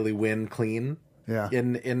had Bayley win clean. Yeah.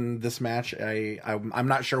 In this match, I'm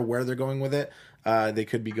not sure where they're going with it. They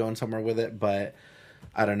could be going somewhere with it, but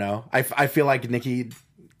I don't know. I feel like Nikki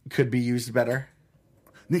could be used better.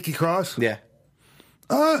 Nikki Cross? Yeah.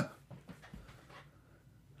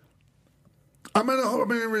 I'm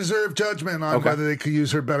gonna reserve judgment on whether they could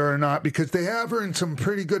use her better or not because they have her in some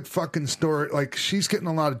pretty good fucking story. Like she's getting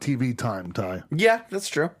a lot of TV time, Ty. Yeah, that's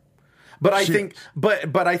true. But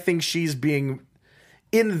I think she's being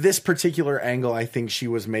in this particular angle. I think she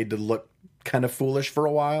was made to look kind of foolish for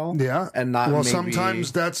a while. Yeah, and not. Well, maybe...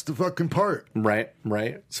 sometimes that's the fucking part. Right.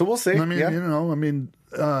 So we'll see. I mean,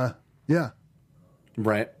 yeah.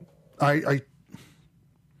 Right.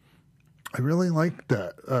 I really like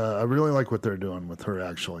that. I really like what they're doing with her,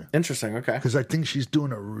 actually, Interesting. Okay. because I think she's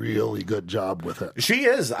doing a really good job with it. She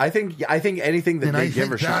is. I think anything that And they I give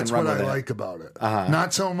think her, she can that's run what with I it. like about it.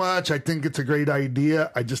 Not so much. I think it's a great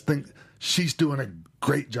idea. I just think she's doing a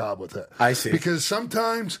great job with it. I see. Because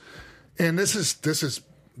sometimes, and this has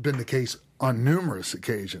been the case on numerous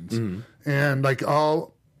occasions, and like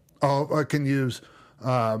all I can use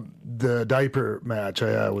the diaper match I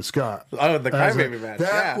had with Scott. Oh, the Crybaby match.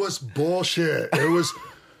 That yeah. was bullshit. It was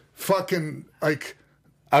fucking like.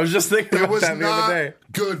 I was just thinking It about was that the other not day.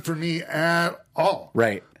 good for me at all.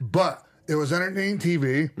 Right. But it was entertaining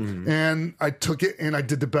TV, and I took it and I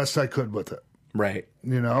did the best I could with it. Right.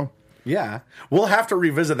 You know? Yeah. We'll have to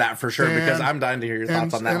revisit that for sure because And- I'm dying to hear your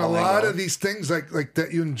thoughts on that. And a whole lot angle. of these things like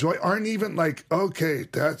that you enjoy aren't even like, okay,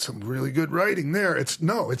 that's some really good writing there. It's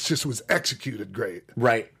just was executed great.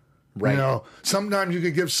 Right. Right. You know, sometimes you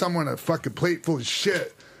could give someone a fucking plate full of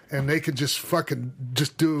shit and they could just fucking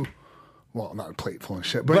just do, well, not a plate full of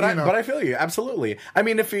shit, but you know. But I feel you absolutely. I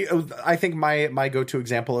mean, I think my go-to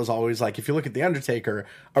example is always like if you look at the Undertaker,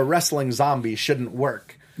 a wrestling zombie shouldn't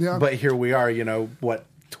work. Yeah. But here we are,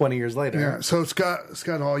 20 years later. Yeah, so Scott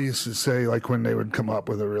Hall used to say, like, when they would come up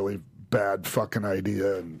with a really bad fucking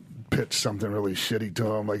idea and pitch something really shitty to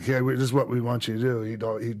him, like, "Yeah, this is what we want you to do."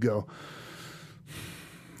 He'd go,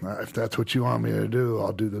 "If that's what you want me to do,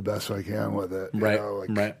 I'll do the best I can with it." Right.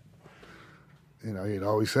 Right. He'd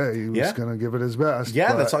always say he was Yeah. going to give it his best.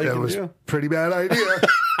 Yeah, but that's all you it can was do. a pretty bad idea.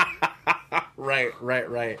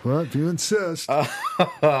 Right. Well, if you insist.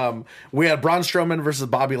 We had Braun Strowman versus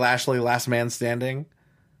Bobby Lashley, last man standing.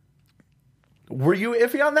 Were you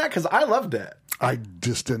iffy on that? Because I loved it. I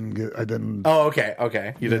just didn't. Oh,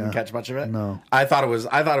 okay. You didn't catch much of it? No. I thought it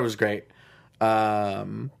was great.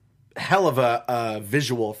 Hell of a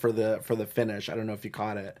visual for the finish. I don't know if you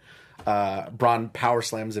caught it. Braun power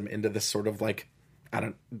slams him into this sort of like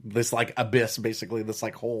this like abyss, basically this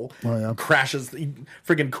like hole. Oh, yeah. Crashes,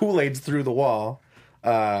 freaking Kool-Aid's through the wall.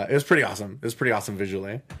 It was pretty awesome. It was pretty awesome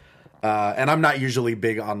visually. And I'm not usually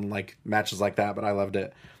big on like matches like that, but I loved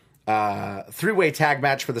it. 3-way tag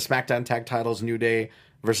match for the SmackDown tag titles: New Day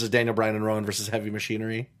versus Daniel Bryan and Rowan versus Heavy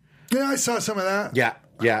Machinery. Yeah, I saw some of that.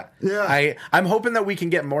 Yeah. I'm hoping that we can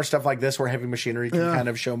get more stuff like this where Heavy Machinery can kind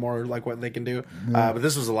of show more like what they can do. But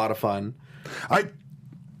this was a lot of fun. I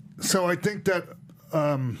think that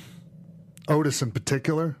Otis in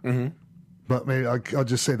particular, but maybe I'll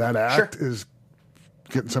just say that act is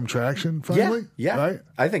getting some traction finally. Yeah. Right?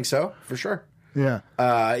 I think so, for sure. Yeah.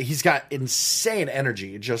 He's got insane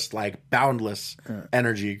energy, just like boundless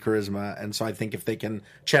energy, charisma. And so I think if they can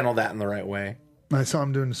channel that in the right way. I saw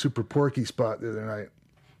him doing the Super Porky spot the other night.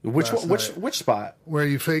 Which spot? Where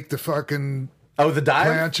you fake the fucking The dive?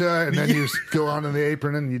 plancha and then you go onto the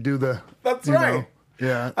apron and you do the... That's you right. know,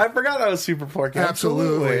 yeah. I forgot that was Super Porky.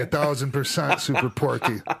 Absolutely. 1,000% Super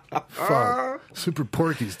Porky. Fuck. Super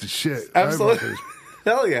Porky's the shit. Absolutely.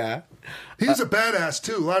 Hell yeah. He's a badass,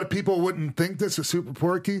 too. A lot of people wouldn't think this is Super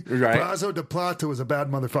Porky. Right. Brazzo de Plata was a bad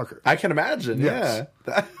motherfucker. I can imagine, Yes.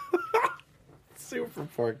 yeah. Super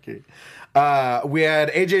Porky. We had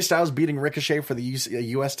AJ Styles beating Ricochet for the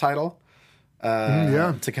U.S. title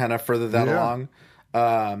to kind of further that along.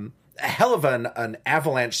 A hell of an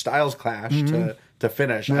Avalanche Styles clash to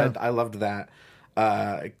finish. Yeah. I loved that.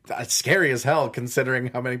 It's scary as hell considering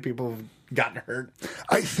how many people have gotten hurt.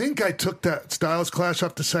 I think I took that Styles clash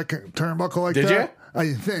off the second turnbuckle like Did that. you?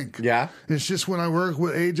 I think. Yeah. It's just when I worked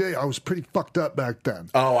with AJ, I was pretty fucked up back then.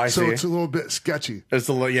 Oh, I so see. it's a little bit sketchy. It's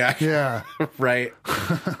a little, yeah. Yeah. Right.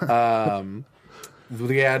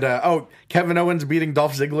 We had Kevin Owens beating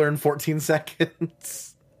Dolph Ziggler in 14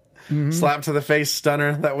 seconds. Slap to the face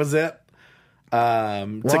stunner. That was it.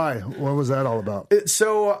 Why? What was that all about?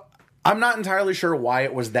 So I'm not entirely sure why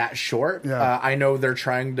it was that short. Yeah. I know they're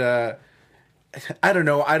trying to. I don't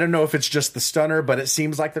know if it's just the stunner, but it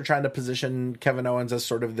seems like they're trying to position Kevin Owens as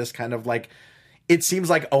sort of this kind of like. It seems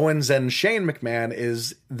like Owens and Shane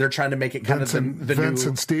McMahon they're trying to make it kind of the Vince new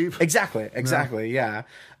and Steve. Exactly. Yeah.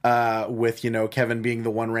 With Kevin being the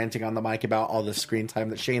one ranting on the mic about all the screen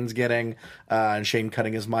time that Shane's getting, and Shane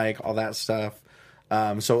cutting his mic, all that stuff.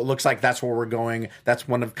 So it looks like that's where we're going. That's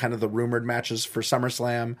one of kind of the rumored matches for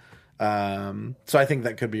SummerSlam. So I think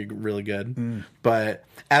that could be really good. But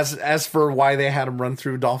as for why they had him run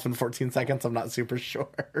through Dolph in 14 seconds, I'm not super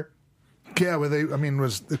sure. Yeah,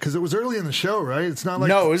 was because it was early in the show, right? It's not like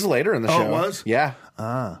No, it was later in the show. Oh, it was? Yeah.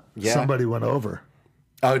 Yeah. Somebody went over.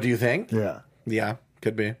 Oh, do you think? Yeah. Yeah,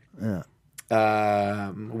 could be. Yeah.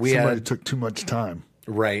 Somebody took too much time.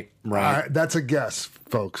 Right. That's a guess,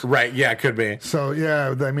 folks. Right, yeah, could be. So,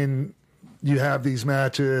 yeah, I mean, you have these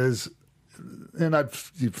matches, and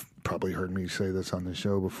probably heard me say this on the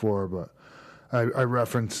show before, but I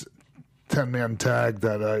referenced 10-man tag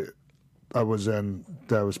that I was in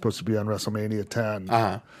that was supposed to be on WrestleMania 10,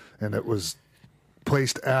 and it was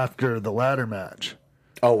placed after the ladder match.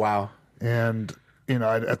 Oh wow! And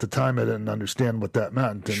at the time I didn't understand what that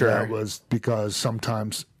meant, and that was because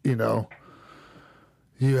sometimes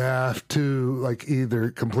you have to like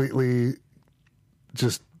either completely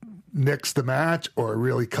just nix the match or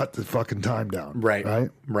really cut the fucking time down.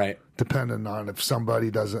 Right. Depending on if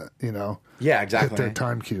somebody doesn't, exactly. hit their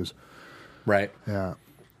time cues. Right. Yeah.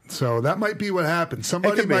 So that might be what happened.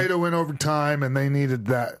 Somebody might have went over time and they needed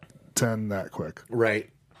that 10 that quick. Right.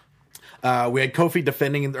 We had Kofi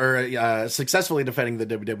defending or successfully defending the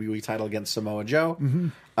WWE title against Samoa Joe.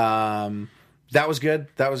 Mm-hmm. That was good.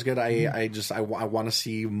 I want to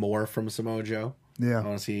see more from Samoa Joe. Yeah. I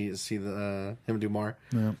want to see him do more.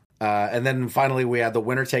 Yeah. And then finally we had the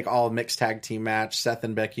winner take all mixed tag team match: Seth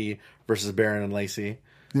and Becky versus Baron and Lacey.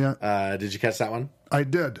 Yeah. Did you catch that one? I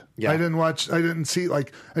did. Yeah. I didn't see I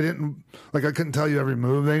couldn't tell you every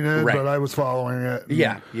move they did, but I was following it. And,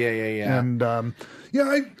 Yeah. And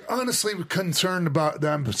I honestly was concerned about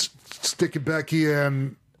them sticking Becky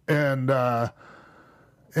and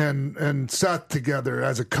Seth together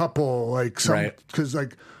as a couple, because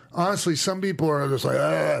honestly, some people are just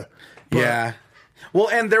like, yeah. Well,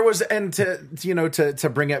 and there was, and to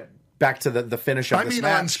bring it back to the finish of this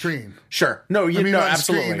match. On screen. Sure. No,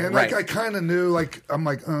 absolutely. Screen. And I kind of knew,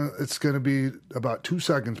 it's going to be about 2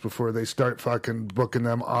 seconds before they start fucking booking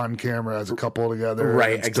them on camera as a couple together.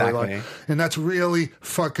 Right, exactly. And that's really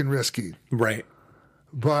fucking risky. Right.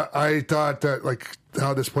 But I thought that,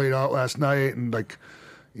 how this played out last night and,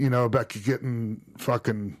 Becky getting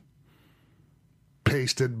fucking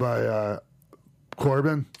pasted by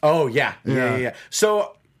Corbin. Oh, yeah.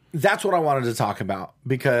 So that's what I wanted to talk about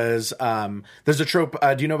because there's a trope.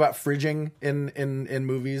 Do you know about fridging in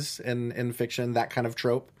movies and in fiction, that kind of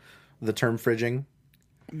trope, the term fridging?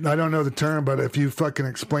 I don't know the term, but if you fucking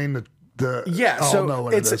explain the so know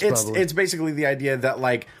what it's basically the idea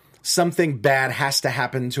that something bad has to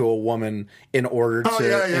happen to a woman in order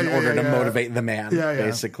to motivate the man.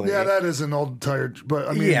 Basically. Yeah, that is an old tired. But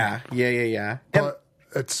I mean, yeah. But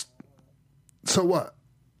it's so what?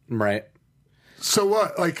 Right. So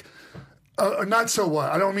what? Not so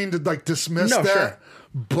what? I don't mean to dismiss that. Sure.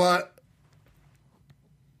 But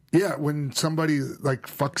yeah, when somebody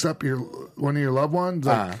fucks up one of your loved ones,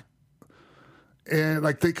 and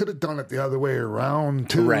they could have done it the other way around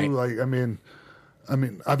too. Right. I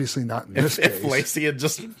mean, obviously not in this case. If Lacey had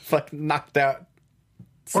just fucking knocked out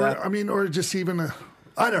Seth. Or just even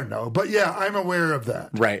I don't know. But yeah, I'm aware of that.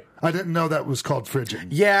 Right. I didn't know that was called fridging.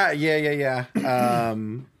 Yeah.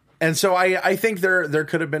 And so I think there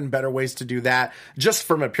could have been better ways to do that. Just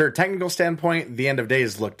from a pure technical standpoint, the End of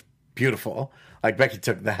Days looked beautiful. Becky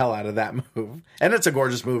took the hell out of that move. And it's a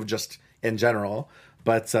gorgeous move just in general.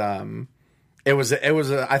 But I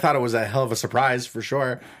thought it was a hell of a surprise for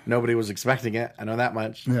sure. Nobody was expecting it. I know that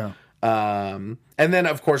much. Yeah. And then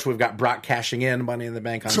of course we've got Brock cashing in Money in the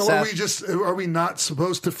Bank on Seth. So are we not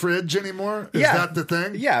supposed to fridge anymore? Is that the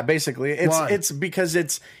thing? Yeah, basically. Why? It's because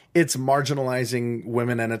it's marginalizing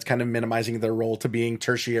women and it's kind of minimizing their role to being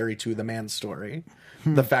tertiary to the man's story.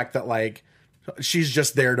 The fact that she's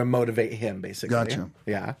just there to motivate him, basically. Gotcha.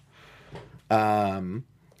 Yeah. And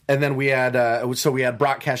then we had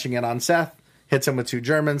Brock cashing in on Seth, hits him with 2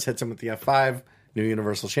 Germans, hits him with the F5, new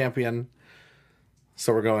Universal Champion.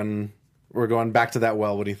 So we're going back to that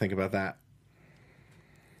well. What do you think about that?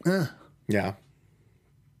 Yeah.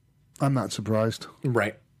 I'm not surprised.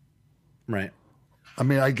 Right. I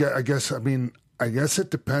mean, I guess it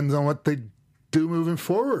depends on what they do moving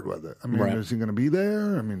forward with it. I mean, is he going to be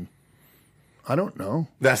there? I mean, I don't know.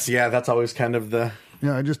 That's always kind of the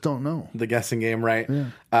I just don't know. The guessing game, right?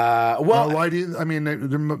 Yeah. Why do you? I mean,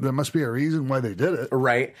 there must be a reason why they did it,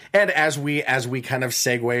 right? And as we kind of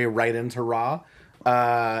segue right into Raw,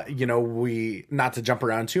 we not to jump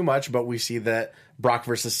around too much, but we see that Brock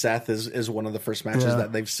versus Seth is one of the first matches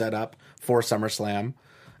that they've set up for SummerSlam.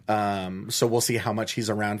 So we'll see how much he's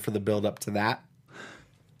around for the build up to that.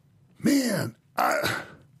 Man,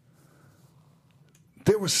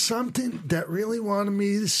 there was something that really wanted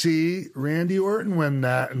me to see Randy Orton win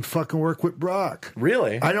that and fucking work with Brock.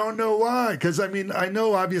 Really? I don't know why. Because, I mean, I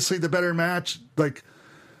know obviously the better match,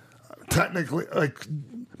 technically,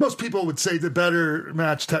 most people would say the better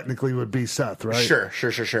match technically would be Seth, right? Sure.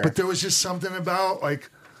 But there was just something about,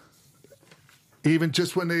 even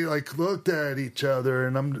just when they looked at each other,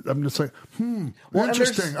 and I'm just well,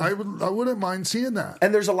 interesting. I wouldn't mind seeing that.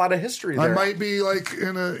 And there's a lot of history there. I might be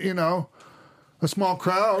in a a small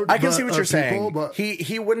crowd. I can see what you're saying. But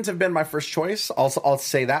He wouldn't have been my first choice. I'll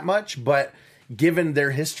say that much. But given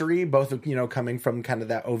their history, both coming from kind of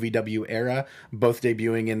that OVW era, both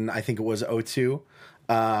debuting in I think it was 2002,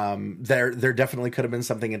 there definitely could have been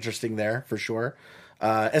something interesting there for sure.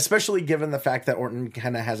 Especially given the fact that Orton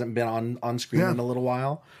kind of hasn't been on screen in a little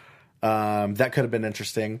while. That could have been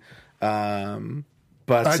interesting.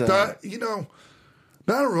 But I thought,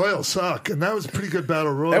 Battle Royal suck, and that was a pretty good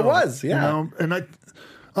Battle Royal. It was, yeah. And I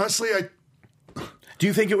honestly, do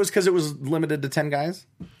you think it was because it was limited to 10 guys?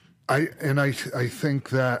 I think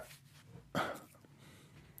that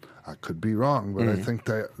I could be wrong, but I think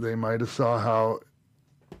that they might have saw how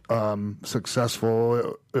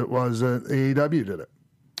successful it was that AEW did it.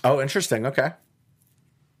 Oh, interesting. Okay,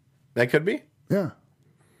 that could be. Yeah.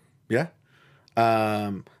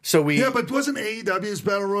 So we. Yeah, but wasn't AEW's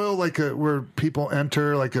Battle Royal like where people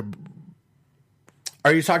enter like a?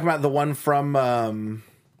 Are you talking about the one from?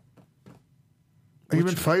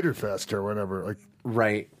 Even Fyter Fest or whatever, like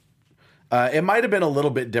right. It might have been a little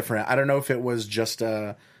bit different. I don't know if it was just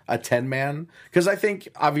a 10-man, because I think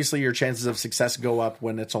obviously your chances of success go up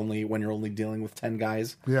when you're only dealing with 10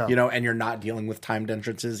 guys. Yeah. And you're not dealing with timed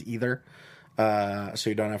entrances either. So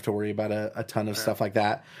you don't have to worry about a ton of stuff like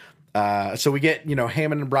that. So we get,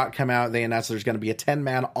 Heyman and Brock come out. They announce there's going to be a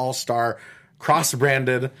 10-man all-star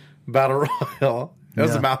cross-branded Battle Royal. It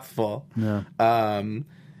was a mouthful. Yeah.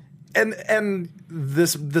 And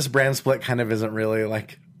this brand split kind of isn't really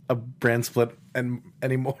like a brand split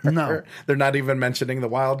anymore. No. They're not even mentioning the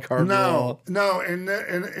wild card rule. No,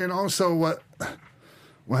 and also what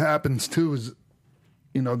happens too is,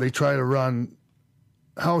 they try to run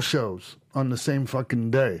house shows on the same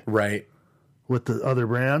fucking day, right, with the other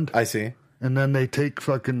brand. I see. And then they take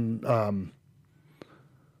fucking,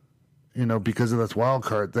 because of this wild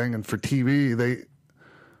card thing, and for TV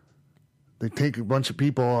they take a bunch of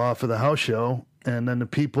people off of the house show, and then the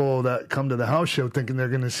people that come to the house show thinking they're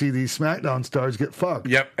going to see these SmackDown stars get fucked.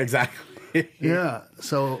 Yep, exactly. Yeah.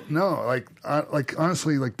 So no,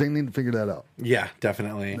 honestly, they need to figure that out. Yeah,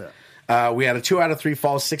 definitely. Yeah. We had a 2 out of 3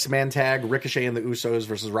 falls 6-man tag: Ricochet and the Usos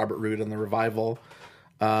versus Robert Roode and the Revival.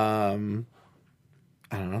 I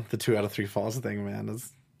don't know, the 2 out of 3 falls thing, man,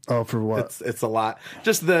 is for what? It's a lot.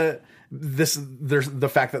 Just there's the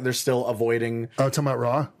fact that they're still avoiding. Oh, talking about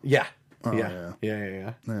Raw? Yeah. Oh,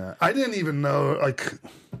 Yeah. I didn't even know, I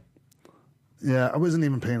wasn't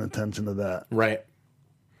even paying attention to that. Right.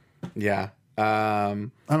 Yeah. I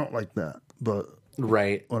don't like that, but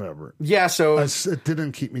right. Whatever. Yeah, so it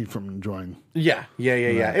didn't keep me from enjoying. Yeah.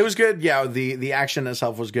 It was good. Yeah, the action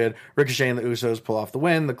itself was good. Ricochet and the Usos pull off the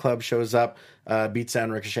win. The club shows up, beats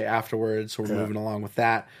down Ricochet afterwards, so we're moving along with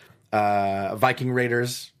that. Viking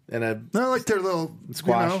Raiders in a I like their little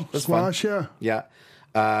squash. Squash, fun. Yeah.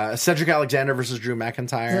 Cedric Alexander versus Drew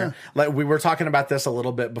McIntyre. Yeah. We were talking about this a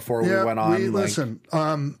little bit before we went on. Listen,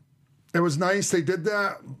 it was nice they did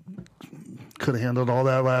that. Could have handled all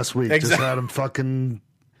that last week. Exactly. Just had them fucking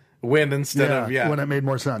win instead of when it made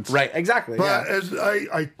more sense. Right, exactly. But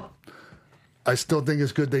I still think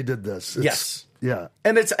it's good they did this. Yes. Yeah.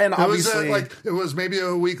 And obviously it was maybe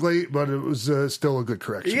a week late, but it was still a good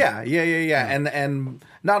correction. Yeah. And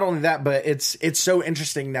not only that, but it's so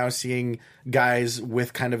interesting now seeing guys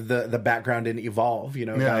with kind of the background in Evolve,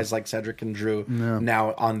 guys like Cedric and Drew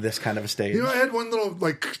now on this kind of a stage. I had one little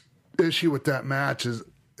issue with that match is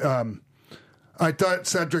I thought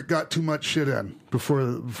Cedric got too much shit in before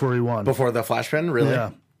he won. Before the flash pin, really?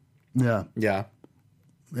 Yeah.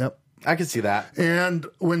 Yep. I can see that. And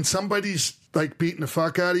when somebody's beating the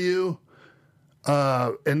fuck out of you,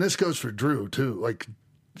 and this goes for Drew too,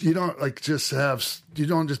 you don't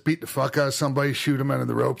just beat the fuck out of somebody, shoot them under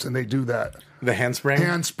the ropes, and they do that. The handspring,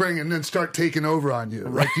 and then start taking over on you.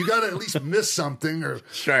 Right. You got to at least miss something, or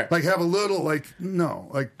sure, have a little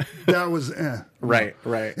that was right.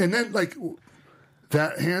 And then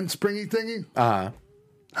that handspringy thingy.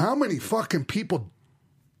 How many fucking people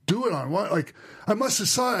do it on one? I must have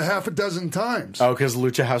saw it half a dozen times. Oh, because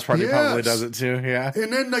Lucha House Party probably does it too. Yeah,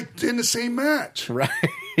 and then in the same match, right?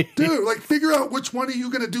 Dude, figure out which one are you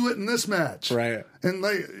going to do it in this match, right? And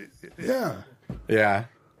yeah.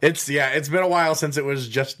 It's been a while since it was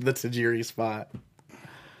just the Tajiri spot.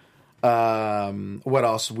 What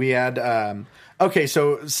else? We had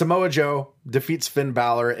so Samoa Joe defeats Finn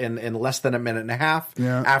Balor in less than a minute and a half.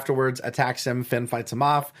 Yeah. Afterwards, attacks him. Finn fights him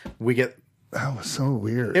off. That was so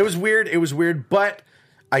weird. It was weird, but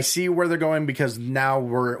I see where they're going because now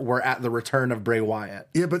we're at the return of Bray Wyatt.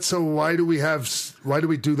 Yeah, but so why do we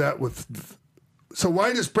do that with? So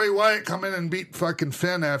why does Bray Wyatt come in and beat fucking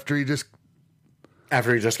Finn after he just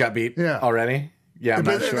got beat? Yeah. Already. Yeah, I'm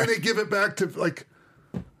but, not sure. And then they give it back to like,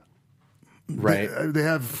 right. They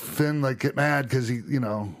have Finn like get mad because he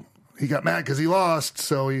got mad because he lost,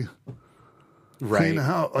 so he cleaned the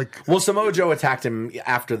house. Like, well, Samoa Joe attacked him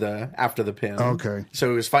after the pin. Okay.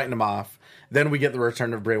 So he was fighting him off. Then we get the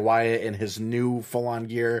return of Bray Wyatt in his new full-on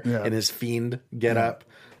gear, in his Fiend get-up,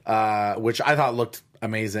 which I thought looked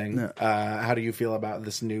amazing. Yeah. How do you feel about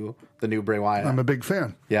the new Bray Wyatt? I'm a big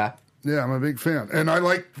fan. Yeah? Yeah, I'm a big fan. And I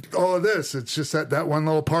like all of this. It's just that one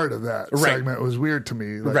little part of that segment was weird to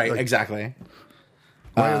me. Like, exactly.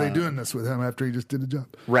 Why are they doing this with him after he just did a job?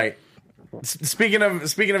 Right. Speaking of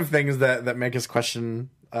things that make us question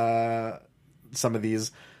some of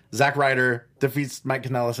these, Zack Ryder defeats Mike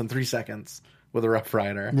Kanellis in 3 seconds with a Rough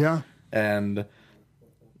Rider. Yeah. And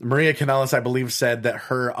Maria Kanellis, I believe, said that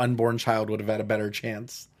her unborn child would have had a better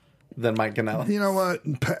chance than Mike Kanellis. You know what?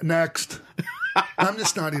 Next. I'm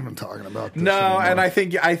just not even talking about this. No, anymore. and I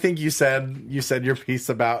think you said your piece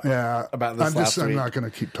about this last week. I'm not going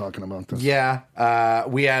to keep talking about this. Yeah,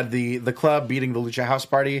 we had the club beating the Lucha House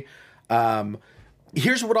Party.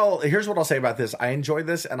 Here's what I'll say about this. I enjoyed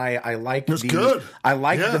this, and I like good. I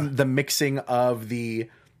like the mixing of the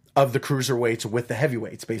cruiserweights with the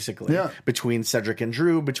heavyweights, basically. Yeah. Between Cedric and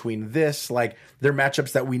Drew, between this, like, they're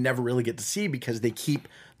matchups that we never really get to see because they keep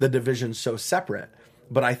the divisions so separate.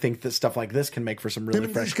 But I think that stuff like this can make for some really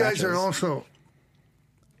fresh these guys matches. are also...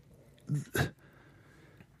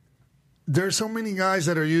 There's so many guys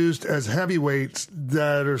that are used as heavyweights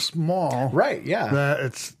that are small. Right, yeah. That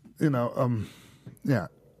it's, yeah.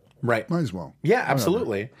 Right. Might as well. Yeah,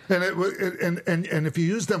 absolutely. And and if you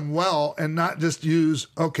use them well and not just use,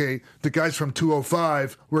 the guys from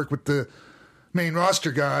 205 work with the main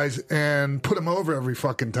roster guys and put them over every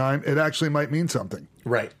fucking time, it actually might mean something.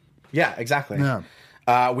 Right. Yeah, exactly. Yeah.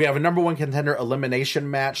 We have a number one contender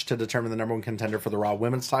elimination match to determine the number one contender for the Raw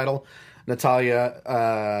Women's title.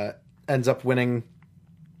 Natalya ends up winning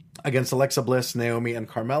against Alexa Bliss, Naomi, and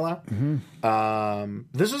Carmella. Mm-hmm.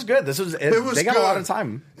 This was good. They got a lot of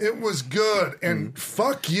time. It was good. And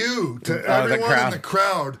fuck you to everyone in the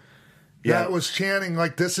crowd that was chanting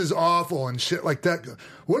like this is awful and shit like that.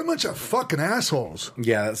 What a bunch of fucking assholes.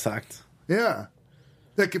 Yeah, that sucked. Yeah.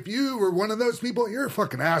 Like if you were one of those people, you're a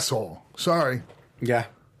fucking asshole. Sorry. Yeah.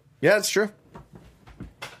 Yeah, it's true.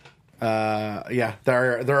 There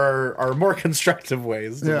are more constructive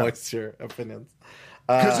ways to voice your opinions.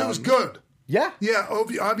 Because it was good. Yeah. Yeah,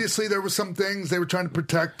 obviously there were some things they were trying to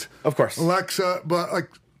protect. Of course. Alexa, but like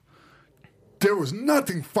there was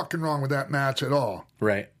nothing fucking wrong with that match at all.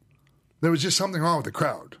 Right. There was just something wrong with the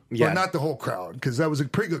crowd. Yeah. Well, not the whole crowd, because that was a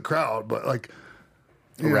pretty good crowd, but like,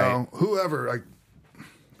 you know, whoever, like,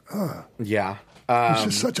 yeah. It's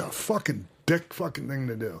just such a fucking dick fucking thing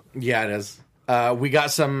to do. Yeah, it is. We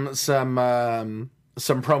got some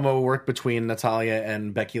promo work between Natalya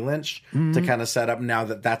and Becky Lynch to kind of set up now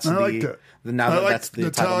that that's the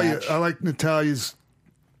title match. I like Natalya's,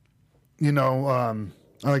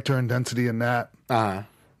 I liked her intensity in that. Yeah.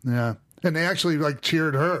 And they actually like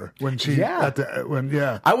cheered her when she I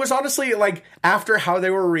was honestly like, after how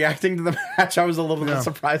they were reacting to the match, I was a little bit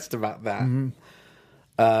surprised about that. Mm-hmm.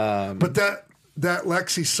 But that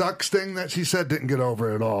Lexi sucks thing that she said didn't get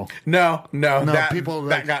over at all. No, people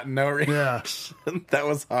that got no reaction. Yeah. That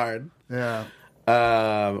was hard. Yeah.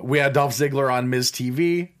 We had Dolph Ziggler on Miz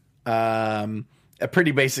TV. A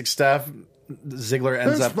pretty basic stuff. Ziggler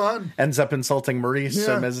ends up insulting Maurice,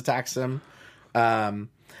 so Miz attacks him.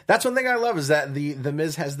 That's one thing I love is that the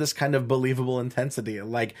Miz has this kind of believable intensity.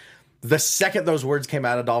 Like the second those words came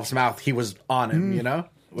out of Dolph's mouth, he was on him,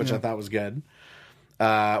 which I thought was good.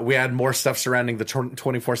 We had more stuff surrounding the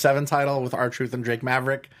 24/7 title with R-Truth and Drake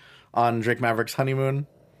Maverick on Drake Maverick's honeymoon.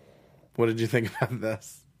 What did you think about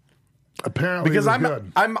this? Apparently, because it was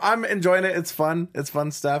good. I'm enjoying it. It's fun. It's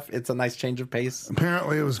fun stuff. It's a nice change of pace.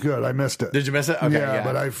 Apparently, it was good. I missed it. Did you miss it? Okay, yeah,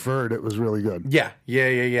 but I've heard it was really good. Yeah.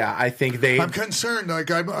 I think I'm concerned.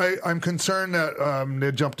 Like I'm concerned that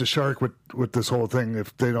they jumped the shark with this whole thing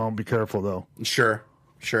if they don't be careful, though. Sure.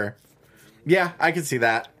 Yeah, I can see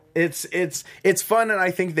that. It's fun, and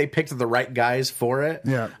I think they picked the right guys for it.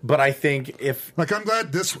 Yeah. But I think I'm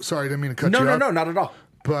glad this. Sorry, I didn't mean to cut you off. No, not at all.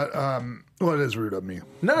 But it is rude of me.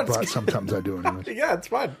 No, but sometimes I do anyways. Yeah, it's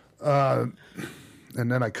fun. And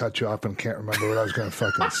then I cut you off and can't remember what I was going to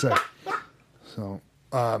fucking say. So,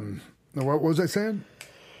 what was I saying?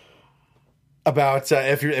 About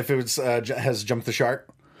if it was has jumped the shark.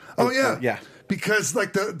 Oh yeah, yeah. Because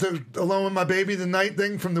like the Alone with My Baby the night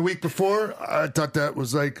thing from the week before, I thought that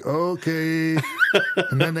was like okay,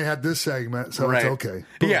 and then they had this segment, so it's okay.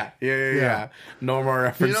 Boom. Yeah. No more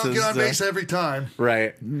references. You don't get on base every time,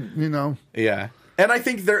 right? Yeah. And I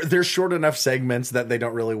think they're short enough segments that they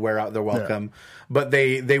don't really wear out their welcome, but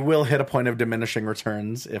they will hit a point of diminishing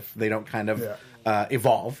returns if they don't kind of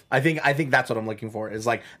evolve. I think that's what I'm looking for. Is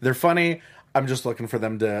like they're funny. I'm just looking for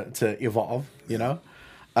them to evolve. You know.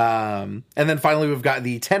 And then finally, we've got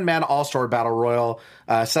the 10-man All-Star Battle Royal.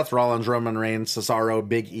 Seth Rollins, Roman Reigns, Cesaro,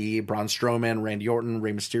 Big E, Braun Strowman, Randy Orton,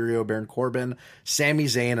 Rey Mysterio, Baron Corbin, Sami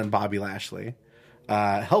Zayn, and Bobby Lashley.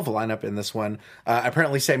 Hell of a lineup in this one.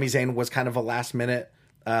 Apparently, Sami Zayn was kind of a last-minute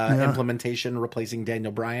implementation, replacing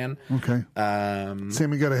Daniel Bryan. Okay.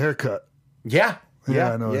 Sami got a haircut. Yeah.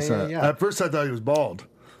 I noticed that. Yeah. At first, I thought he was bald.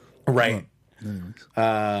 Right.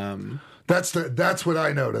 Anyways. That's what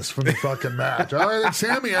I noticed from the fucking match. I think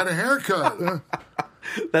Sami had a haircut.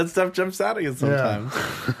 That stuff jumps out at you sometimes.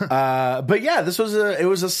 But yeah, it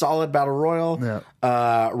was a solid battle royal.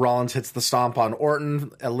 Yeah. Rollins hits the stomp on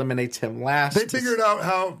Orton, eliminates him last. They figured out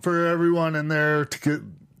how for everyone in there to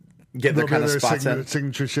get their kind of spots in.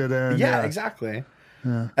 Signature shit in. Yeah, exactly.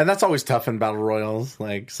 Yeah. And that's always tough in battle royals.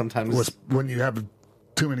 Like sometimes when you have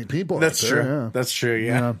too many people. That's true. Yeah. That's true.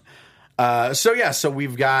 Yeah. So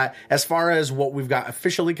we've got, as far as what we've got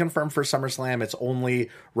officially confirmed for SummerSlam, it's only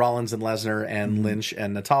Rollins and Lesnar and Lynch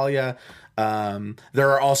and Natalya.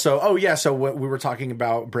 There are also, so what we were talking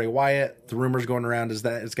about Bray Wyatt, the rumors going around is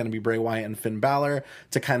that it's going to be Bray Wyatt and Finn Balor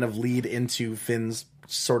to kind of lead into Finn's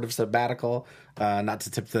sort of sabbatical, not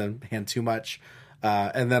to tip the hand too much.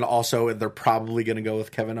 And then also they're probably going to go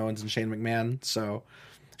with Kevin Owens and Shane McMahon. So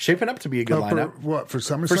shaping up to be a good lineup. For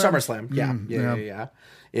SummerSlam? For SummerSlam, yeah.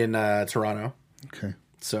 In Toronto. Okay.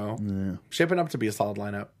 So shaping up to be a solid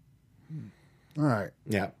lineup. All right.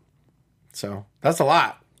 Yeah. So that's a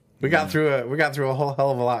lot. We got through a whole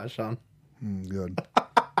hell of a lot, Sean. Good.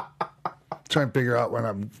 Trying to figure out when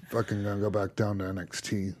I'm fucking gonna go back down to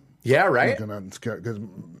NXT. Yeah, right. Because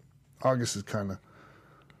August is kind of.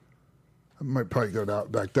 I might probably go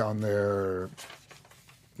back down there.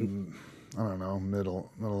 I don't know, middle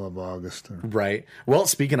of August. Right. Well,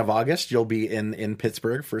 speaking of August, you'll be in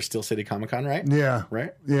Pittsburgh for Steel City Comic Con, right? Yeah.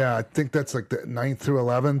 Right? Yeah, I think that's like the 9th through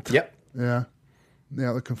 11th. Yep. Yeah.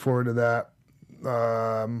 Yeah, looking forward to that.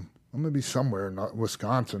 I'm going to be somewhere in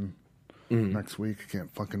Wisconsin next week. I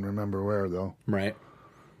can't fucking remember where, though. Right.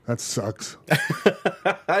 That sucks.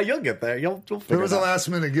 You'll get there. You'll figure it out. It was a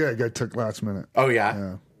last-minute gig I took last minute. Oh,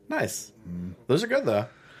 yeah? Nice. Those are good, though.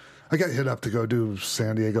 I got hit up to go do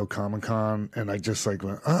San Diego Comic Con, and I just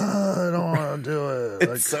went, I don't want to do it.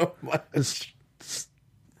 It's so much. It's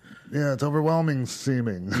overwhelming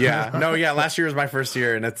seeming. Yeah. No, yeah. Last year was my first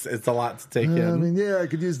year, and it's a lot to take in. I mean, I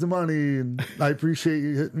could use the money, and I appreciate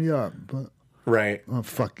you hitting me up, but right. Oh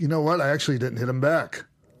fuck! You know what? I actually didn't hit him back.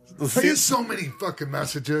 I get so many fucking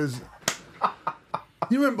messages.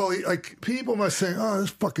 You wouldn't believe, like, people must say, "Oh,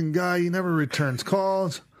 this fucking guy, he never returns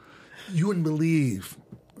calls." You wouldn't believe.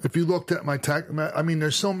 If you looked at my text, I mean,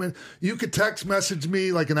 there's so many. You could text message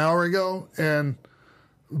me like an hour ago, and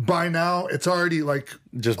by now it's already like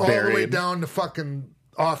just all buried. the way down to fucking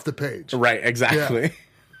off the page. Right, exactly.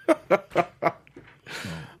 Yeah.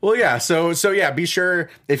 Well, yeah. So yeah. Be sure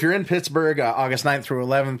if you're in Pittsburgh, August 9th through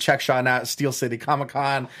 11th, check Sean out. Steel City Comic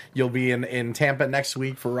Con. You'll be in Tampa next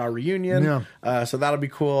week for Raw Reunion. Yeah. So that'll be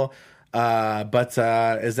cool. But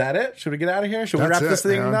is that it? Should we get out of here? Should we wrap this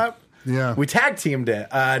thing up? Yeah. We tag teamed it.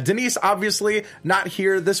 Denise, obviously, not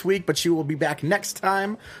here this week, but she will be back next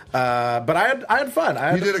time. But I had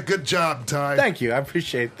fun. You did a good job, Ty. Thank you. I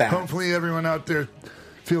appreciate that. Hopefully everyone out there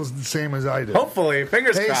feels the same as I did. Hopefully.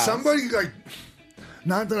 Fingers crossed. Hey, somebody,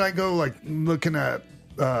 not that I go, looking at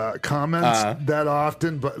comments that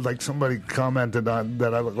often, but, somebody commented on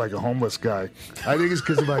that I look like a homeless guy. I think it's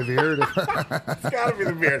because of my beard. It's gotta be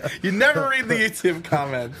the beard. You never read the YouTube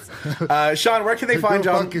comments. Sean, where can they find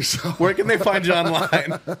John? Where can they find you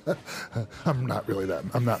online? I'm not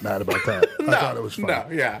mad about that. I thought it was fun. No,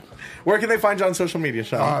 yeah. Where can they find you on social media,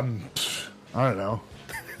 Sean? I don't know.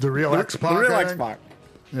 The Real X-Pac. The Real X-Pac.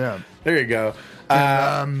 Yeah. There you go.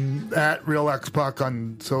 At Real X-Pac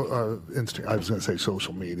on Instagram. I was going to say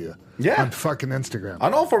social media. Yeah. On fucking Instagram.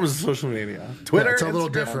 On all forms of social media. Twitter, it's a little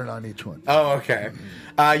Instagram. different on each one. Oh, okay.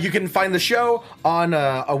 You can find the show on,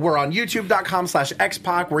 we're on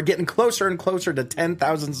youtube.com/XPac. We're getting closer and closer to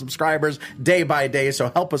 10,000 subscribers day by day,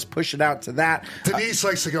 so help us push it out to that. Denise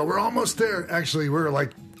likes to go, we're almost there. Actually, we're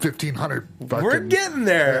 1,500. We're getting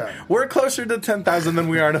there. Yeah. We're closer to 10,000 than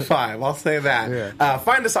we are to 5. I'll say that. Yeah.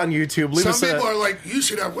 Find us on YouTube. Some people are like, you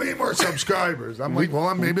should have way more subscribers. I'm like,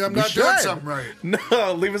 well, maybe I'm not doing something right.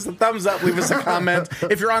 No, leave us a thumbs up. Leave us a comment.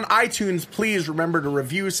 If you're on iTunes, please remember to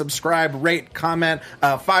review, subscribe, rate, comment,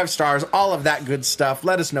 5 stars, all of that good stuff.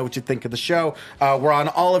 Let us know what you think of the show. We're on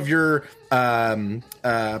all of your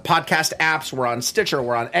podcast apps. We're on Stitcher.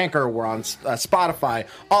 We're on Anchor. We're on Spotify.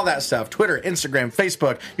 All that stuff. Twitter, Instagram,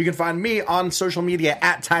 Facebook. You can find me on social media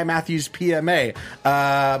at Ty Matthews PMA.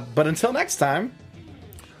 But until next time,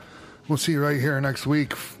 we'll see you right here next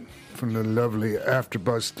week from the lovely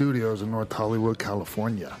AfterBuzz Studios in North Hollywood,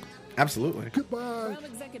 California. Absolutely. Goodbye. From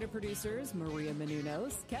executive producers Maria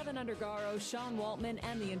Menounos, Kevin Undergaro, Sean Waltman,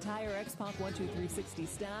 and the entire X-Pac 12360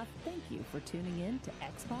 staff, thank you for tuning in to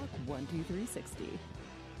X-Pac 12360.